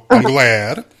 So I'm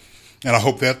glad, and I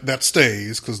hope that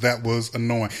stays, because that was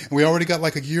annoying. And we already got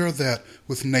like a year of that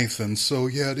with Nathan, so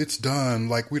yeah, it's done.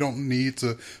 Like, we don't need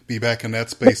to be back in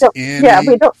that space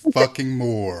fucking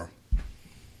more.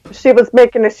 She was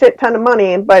making a shit ton of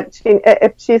money, but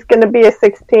if she's going to be a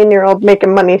 16-year-old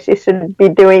making money, she should be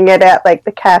doing it at, like,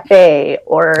 the cafe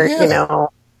or, you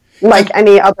know, like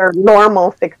any other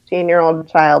normal 16-year-old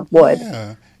child would.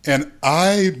 Yeah. And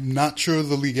I'm not sure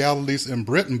the legalities in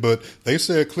Britain, but they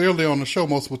said clearly on the show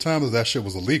multiple times that shit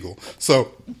was illegal.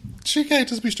 So she can't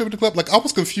just be stripping the club. Like, I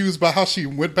was confused by how she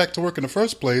went back to work in the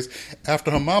first place after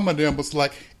her mama then was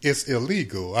like, it's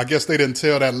illegal. I guess they didn't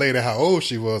tell that lady how old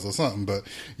she was or something, but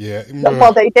yeah.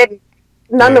 Well, they didn't.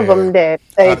 None of them did.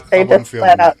 They just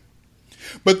let up.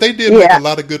 But they did make a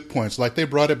lot of good points. Like they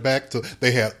brought it back to,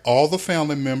 they had all the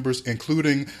family members,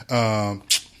 including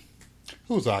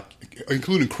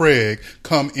including Craig,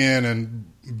 come in and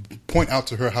point out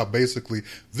to her how basically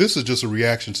this is just a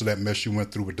reaction to that mess you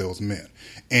went through with those men.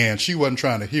 And she wasn't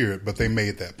trying to hear it, but they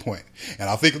made that point. And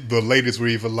I think the ladies were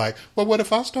even like, well, what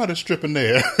if I started stripping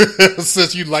there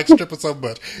since you like stripping so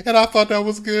much? And I thought that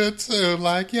was good too.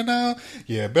 Like,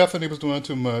 yeah, Bethany was doing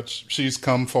too much. She's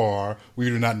come far. We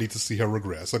do not need to see her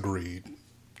regress. Agreed.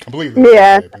 Completely.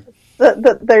 Yeah.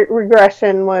 The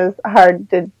regression was hard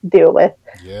to deal with.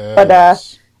 Yes. But,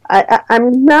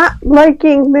 I'm not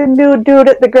liking the new dude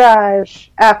at the garage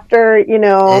after,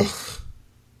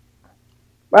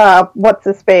 what's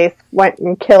his face went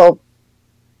and killed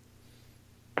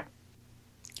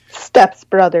Steph's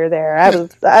brother there. I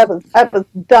was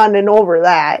done and over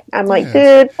that. I'm like,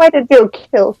 dude, why did you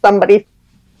kill somebody?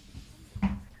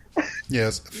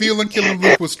 Yes, feeling killing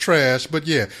Luke was trash, but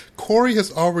yeah, Corey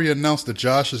has already announced that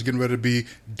Josh is getting ready to be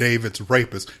David's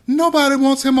rapist. Nobody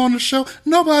wants him on the show.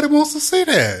 Nobody wants to see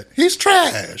that. He's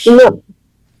trash. No,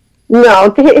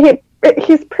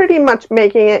 he's pretty much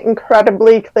making it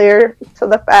incredibly clear to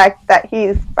the fact that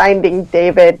he's finding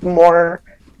David more,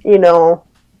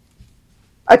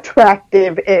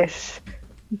 attractive-ish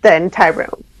than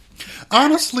Tyrone.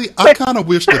 Honestly, I kind of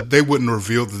wish that they wouldn't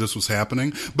reveal that this was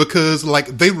happening because,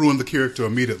 they ruined the character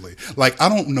immediately. I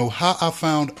don't know how I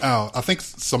found out. I think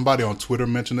somebody on Twitter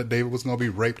mentioned that David was going to be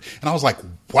raped, and I was like,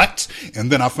 what? And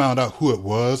then I found out who it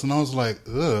was, and I was like,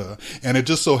 ugh. And it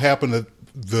just so happened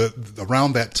that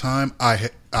around that time, I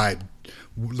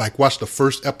watched the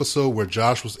first episode where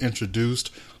Josh was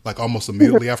introduced, almost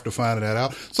immediately after finding that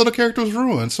out. So the character was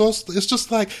ruined. So it's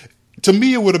just to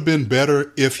me, it would have been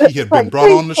better if he had been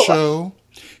brought on the show,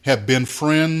 had been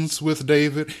friends with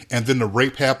David, and then the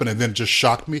rape happened and then just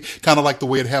shocked me. Kind of like the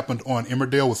way it happened on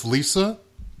Emmerdale with Lisa.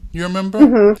 You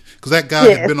remember? Because that guy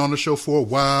had been on the show for a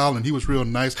while and he was real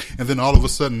nice. And then all of a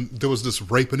sudden there was this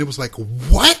rape and it was like,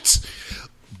 what?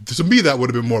 To me, that would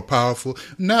have been more powerful.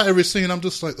 Now every scene, I'm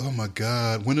just like, oh my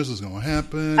God, when is this going to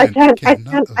happen? I can't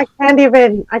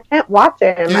watch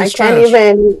him. Yeah, I can't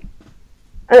even.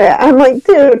 I'm like,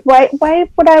 dude, why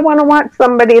would I want to watch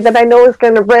somebody that I know is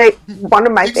going to rape one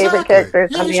of my favorite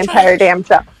characters on the entire damn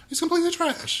show? He's completely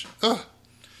trash.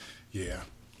 Yeah,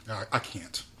 I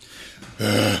can't.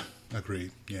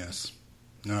 Agreed. Yes.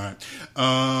 All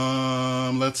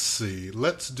right. Let's see.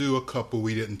 Let's do a couple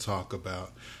we didn't talk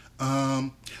about.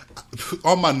 On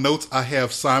my notes, I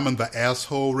have Simon the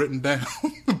asshole written down,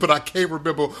 but I can't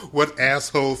remember what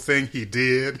asshole thing he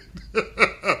did.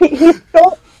 he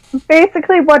stole.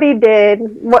 Basically what he did,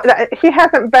 he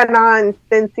hasn't been on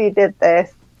since he did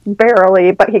this,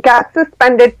 barely, but he got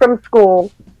suspended from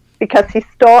school because he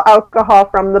stole alcohol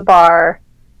from the bar.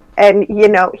 And, he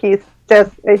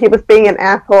was being an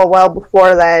asshole well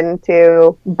before then,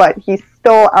 too, but he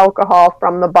stole alcohol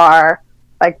from the bar,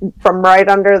 from right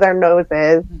under their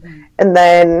noses. Mm-hmm. And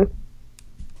then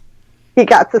he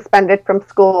got suspended from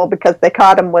school because they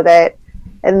caught him with it.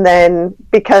 And then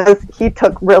because he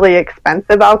took really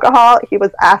expensive alcohol, he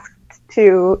was asked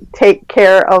to take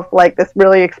care of this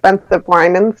really expensive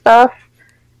wine and stuff.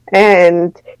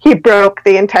 And he broke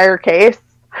the entire case.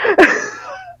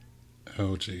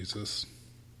 Oh, Jesus.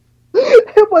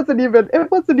 It wasn't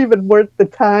even worth the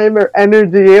time or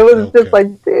energy. It was just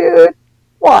like, dude,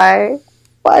 why?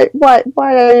 Why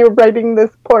are you writing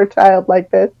this poor child like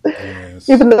this? Yes.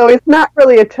 Even though he's not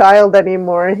really a child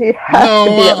anymore, he has to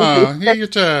be at least he a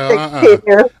child.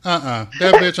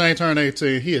 That bitch ain't turned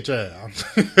 18. He a child.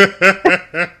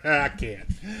 I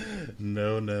can't.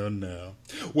 No.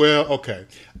 Well, okay.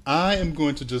 I am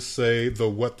going to just say the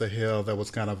what the hell. That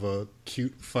was kind of a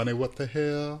cute, funny what the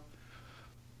hell.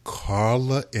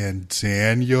 Carla and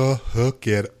Daniel hook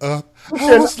it up.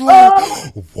 I was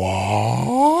like,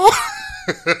 what?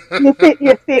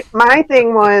 You see, my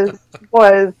thing was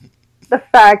the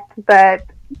fact that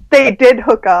they did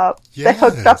hook up. Yes. They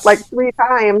hooked up 3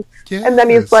 times, yes. And then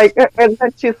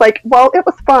she's like, well, it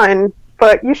was fun,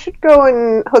 but you should go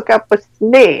and hook up with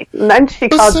Nate. And then she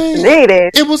called Nate in.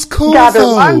 It was cool,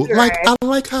 though. I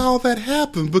like how that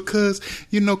happened because,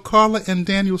 Carla and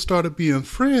Daniel started being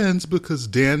friends because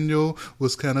Daniel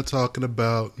was kind of talking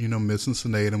about, missing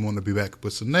Sinead and wanting to be back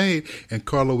with Sinead. And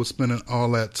Carla was spending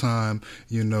all that time,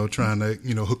 trying to,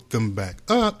 hook them back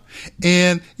up.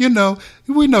 And,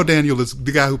 we know Daniel is,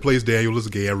 the guy who plays Daniel is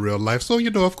gay in real life. So,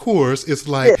 of course, it's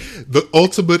the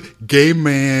ultimate gay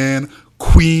man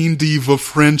queen diva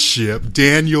friendship.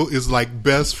 Daniel is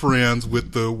best friends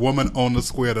with the woman on the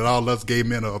square that all us gay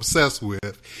men are obsessed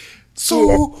with.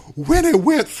 So when it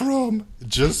went from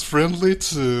just friendly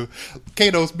to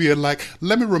Kato's being like,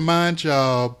 let me remind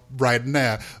y'all right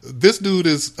now, this dude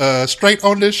is straight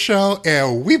on this show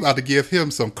and we about to give him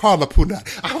some Carla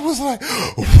Punat. I was like,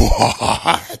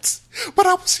 what? But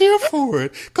I was here for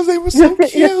it because they were so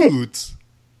cute.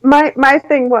 My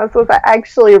thing was I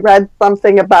actually read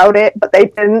something about it, but they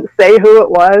didn't say who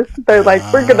it was. They're like,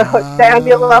 we're going to hook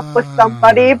Daniel up with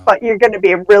somebody, but you're going to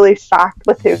be really shocked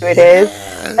with who it is.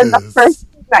 And the first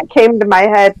thing that came to my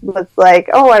head was like,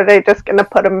 oh, are they just going to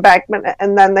put him back?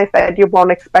 And then they said you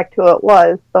won't expect who it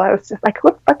was. So I was just like,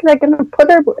 who the fuck are they going to put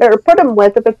him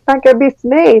with if it's not going to be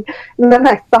Sinead? And then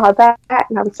I saw that,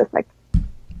 and I was just like,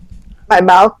 my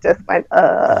mouth just went,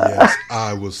 Yes,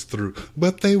 I was through.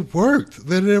 But they worked.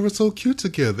 They were so cute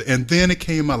together. And then it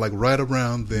came out like right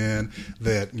around then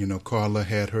that, you know, Carla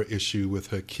had her issue with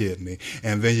her kidney.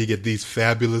 And then you get these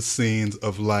fabulous scenes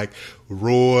of like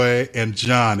Roy and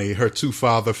Johnny, her two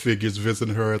father figures,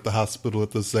 visiting her at the hospital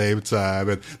at the same time,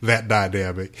 and that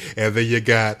dynamic. And then you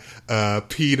got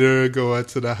Peter going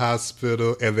to the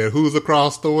hospital, and then who's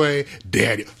across the way?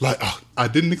 Daniel. Like, oh, I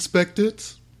didn't expect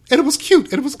it. And it was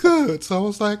cute. And it was good. So I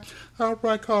was like, all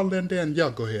right, Carla and Dan,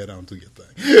 y'all go ahead on, do your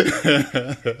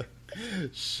thing.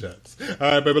 Shucks.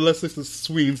 All right, baby, let's listen to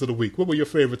Scenes of the Week. What were your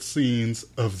favorite scenes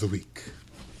of the week?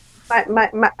 I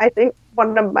think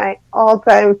one of my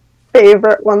all-time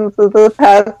favorite ones of the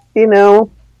past, you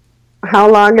know, how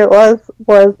long it was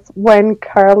when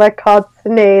Carla called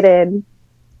Sinead in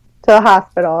to the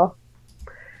hospital.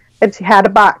 And she had a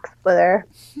box with her.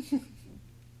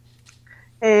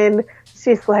 And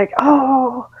she's like,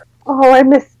 oh, I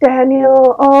miss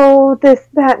Daniel. Oh, this,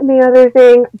 that, and the other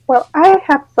thing. Well, I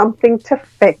have something to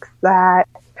fix that.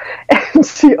 And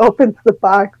she opens the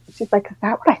box. She's like, is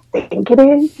that what I think it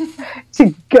is?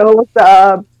 She goes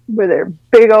up with her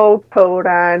big old coat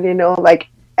on, you know, like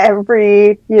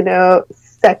every, you know,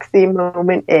 sexy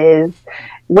moment is,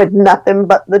 with nothing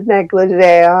but the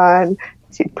negligee on.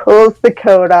 She pulls the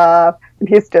coat off. And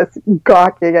he's just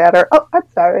gawking at her. Oh, I'm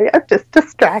sorry. I'm just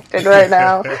distracted right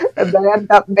now. And they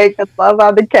end up making love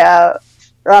on the couch,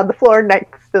 or on the floor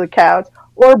next to the couch,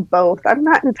 or both. I'm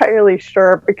not entirely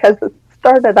sure because it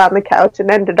started on the couch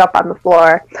and ended up on the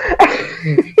floor.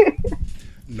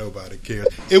 Nobody cares.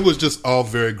 It was just all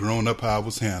very grown up how it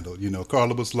was handled. You know,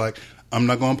 Carla was like, I'm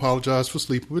not going to apologize for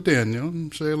sleeping with Daniel.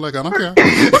 And she's like, I don't care.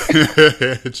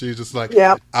 And she's just like,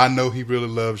 yep. I know he really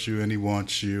loves you and he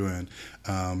wants you. And,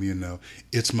 you know,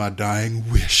 it's my dying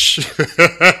wish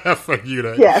for you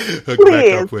to hook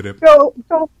back up with him. Go,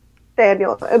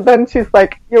 Daniel. And then she's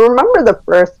like, you remember the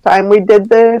first time we did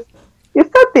this? You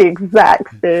said the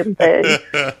exact same thing.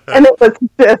 And it was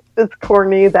just as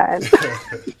corny then.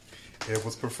 It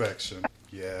was perfection.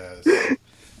 Yes.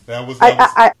 That was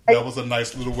a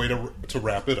nice little way to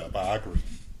wrap it up. I agree.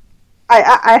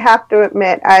 I have to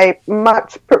admit, I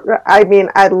love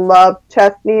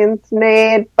Chesney and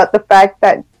Sinead, but the fact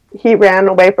that he ran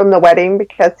away from the wedding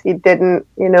because he didn't,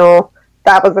 you know,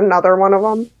 that was another one of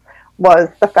them, was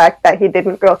the fact that he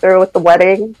didn't go through with the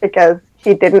wedding because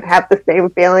he didn't have the same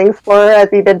feelings for her as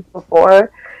he did before.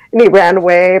 And he ran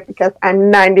away because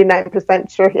I'm 99%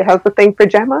 sure he has a thing for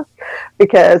Gemma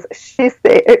because he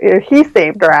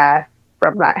saved her ass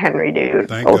from that Henry dude.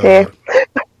 Thank God.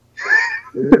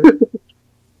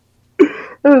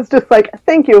 It was just like,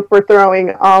 thank you for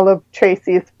throwing all of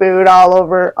Tracy's food all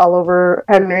over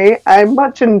Henry. I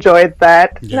much enjoyed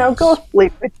that. Yes. Now go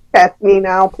sleep with Chesney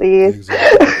now, please.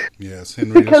 Exactly. Yes,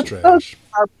 Henry is trash.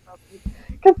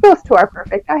 Because those two are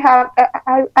perfect.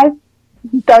 I've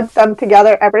dug them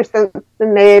together ever since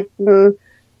Sinead and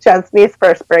Chesney's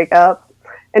first breakup.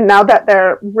 And now that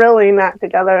they're really not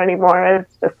together anymore,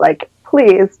 it's just like,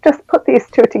 please, just put these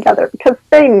two together because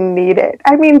they need it.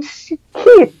 I mean, he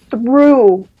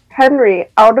threw Henry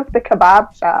out of the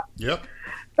kebab shop. Yep.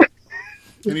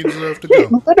 And he deserved to go.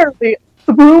 He literally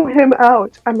threw him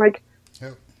out. I'm like,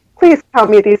 please tell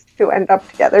me these two end up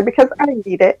together because I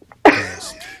need it.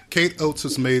 Yes. Kate Oates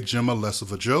has made Gemma less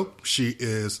of a joke. She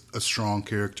is a strong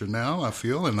character now, I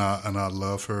feel, and I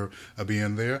love her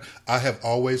being there. I have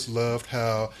always loved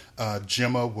how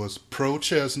Gemma was pro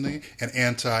Chesney and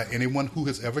anti anyone who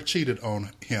has ever cheated on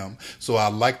him. So I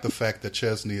like the fact that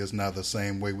Chesney is now the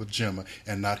same way with Gemma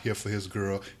and not here for his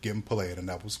girl getting played, and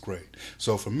that was great.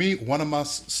 So for me, one of my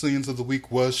scenes of the week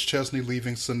was Chesney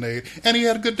leaving Sinead, and he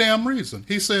had a good damn reason.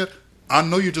 He said, I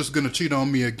know you're just going to cheat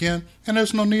on me again, and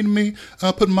there's no need of me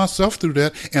putting myself through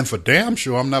that. And for damn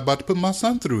sure, I'm not about to put my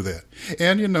son through that.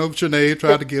 And, you know, Sinead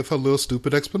tried to give her little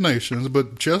stupid explanations,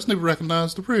 but Chesney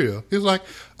recognized the real. He's like,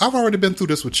 I've already been through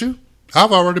this with you.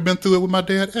 I've already been through it with my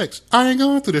dad ex. I ain't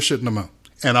going through this shit no more.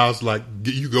 And I was like,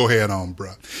 you go ahead on,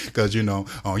 bro. Because,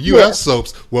 on U.S.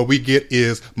 soaps, what we get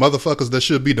is motherfuckers that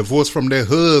should be divorced from their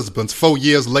husbands 4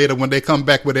 years later when they come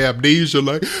back with amnesia,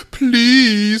 like,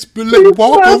 please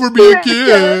walk over me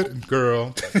again.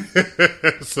 Girl.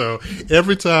 So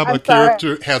every time a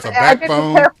character has a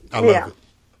backbone, I love it.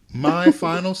 My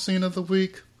final scene of the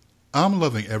week, I'm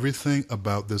loving everything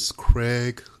about this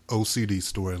Craig OCD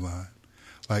storyline.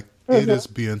 Like, it is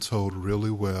being told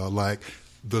really well. Like,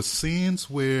 the scenes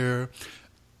where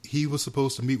he was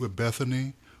supposed to meet with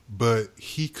Bethany, but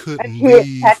he couldn't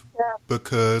leave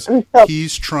because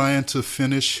he's trying to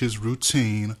finish his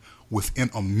routine within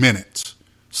a minute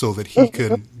so that he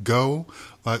can go.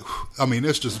 Like, I mean,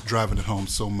 it's just driving it home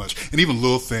so much. And even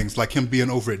little things like him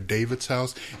being over at David's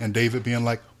house and David being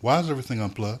like, why is everything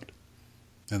unplugged?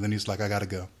 And then he's like, I got to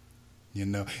go.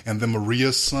 And then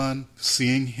Maria's son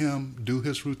seeing him do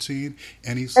his routine,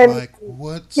 and he's like,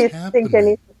 "What's happening?" He's thinking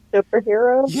he's a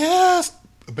superhero. Yes,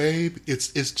 babe.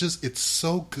 It's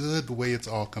so good the way it's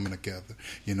all coming together.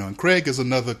 And Craig is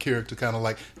another character, kind of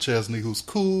like Chesney, who's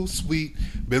cool, sweet,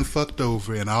 been fucked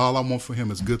over, and all I want for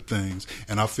him is good things.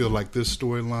 And I feel like this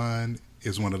storyline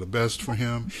is one of the best for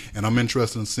him, and I'm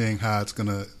interested in seeing how it's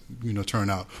gonna, turn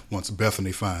out once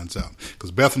Bethany finds out.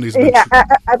 Because Bethany's been I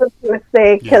was gonna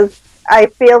say because. Yeah. I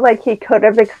feel like he could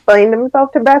have explained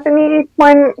himself to Bethany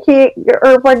when she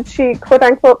quote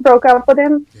unquote broke up with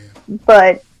him,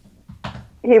 but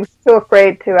he was too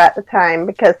afraid to at the time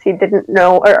because he didn't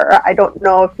know, or I don't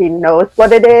know if he knows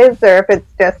what it is or if it's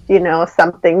just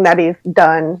something that he's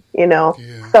done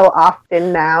so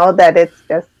often now that it's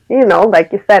just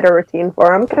like you said, a routine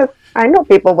for him. Because I know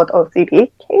people with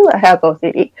OCD. Kayla has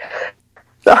OCD,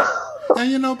 so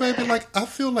and baby, like I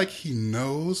feel like he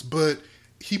knows, but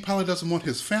he probably doesn't want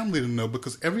his family to know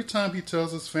because every time he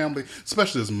tells his family,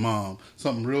 especially his mom,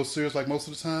 something real serious, like most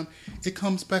of the time, it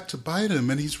comes back to bite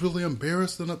him, and he's really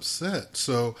embarrassed and upset.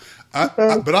 So,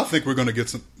 but I think we're going to get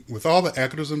some, with all the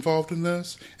actors involved in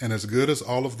this, and as good as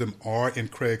all of them are in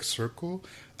Craig's circle,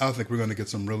 I think we're going to get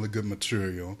some really good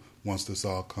material once this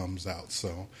all comes out.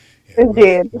 So,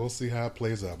 we'll see how it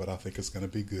plays out, but I think it's going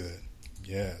to be good.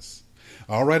 Yes.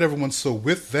 All right, everyone. So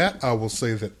with that, I will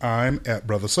say that I'm at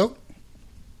Brother Soap.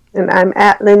 And I'm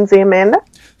at Lindsay Amanda.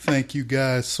 Thank you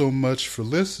guys so much for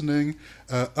listening.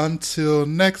 Until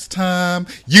next time,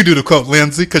 you do the quote,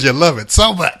 Lindsay, because you love it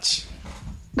so much.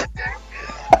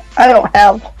 I don't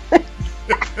have.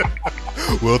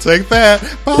 We'll take that.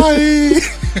 Bye.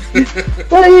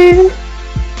 Bye.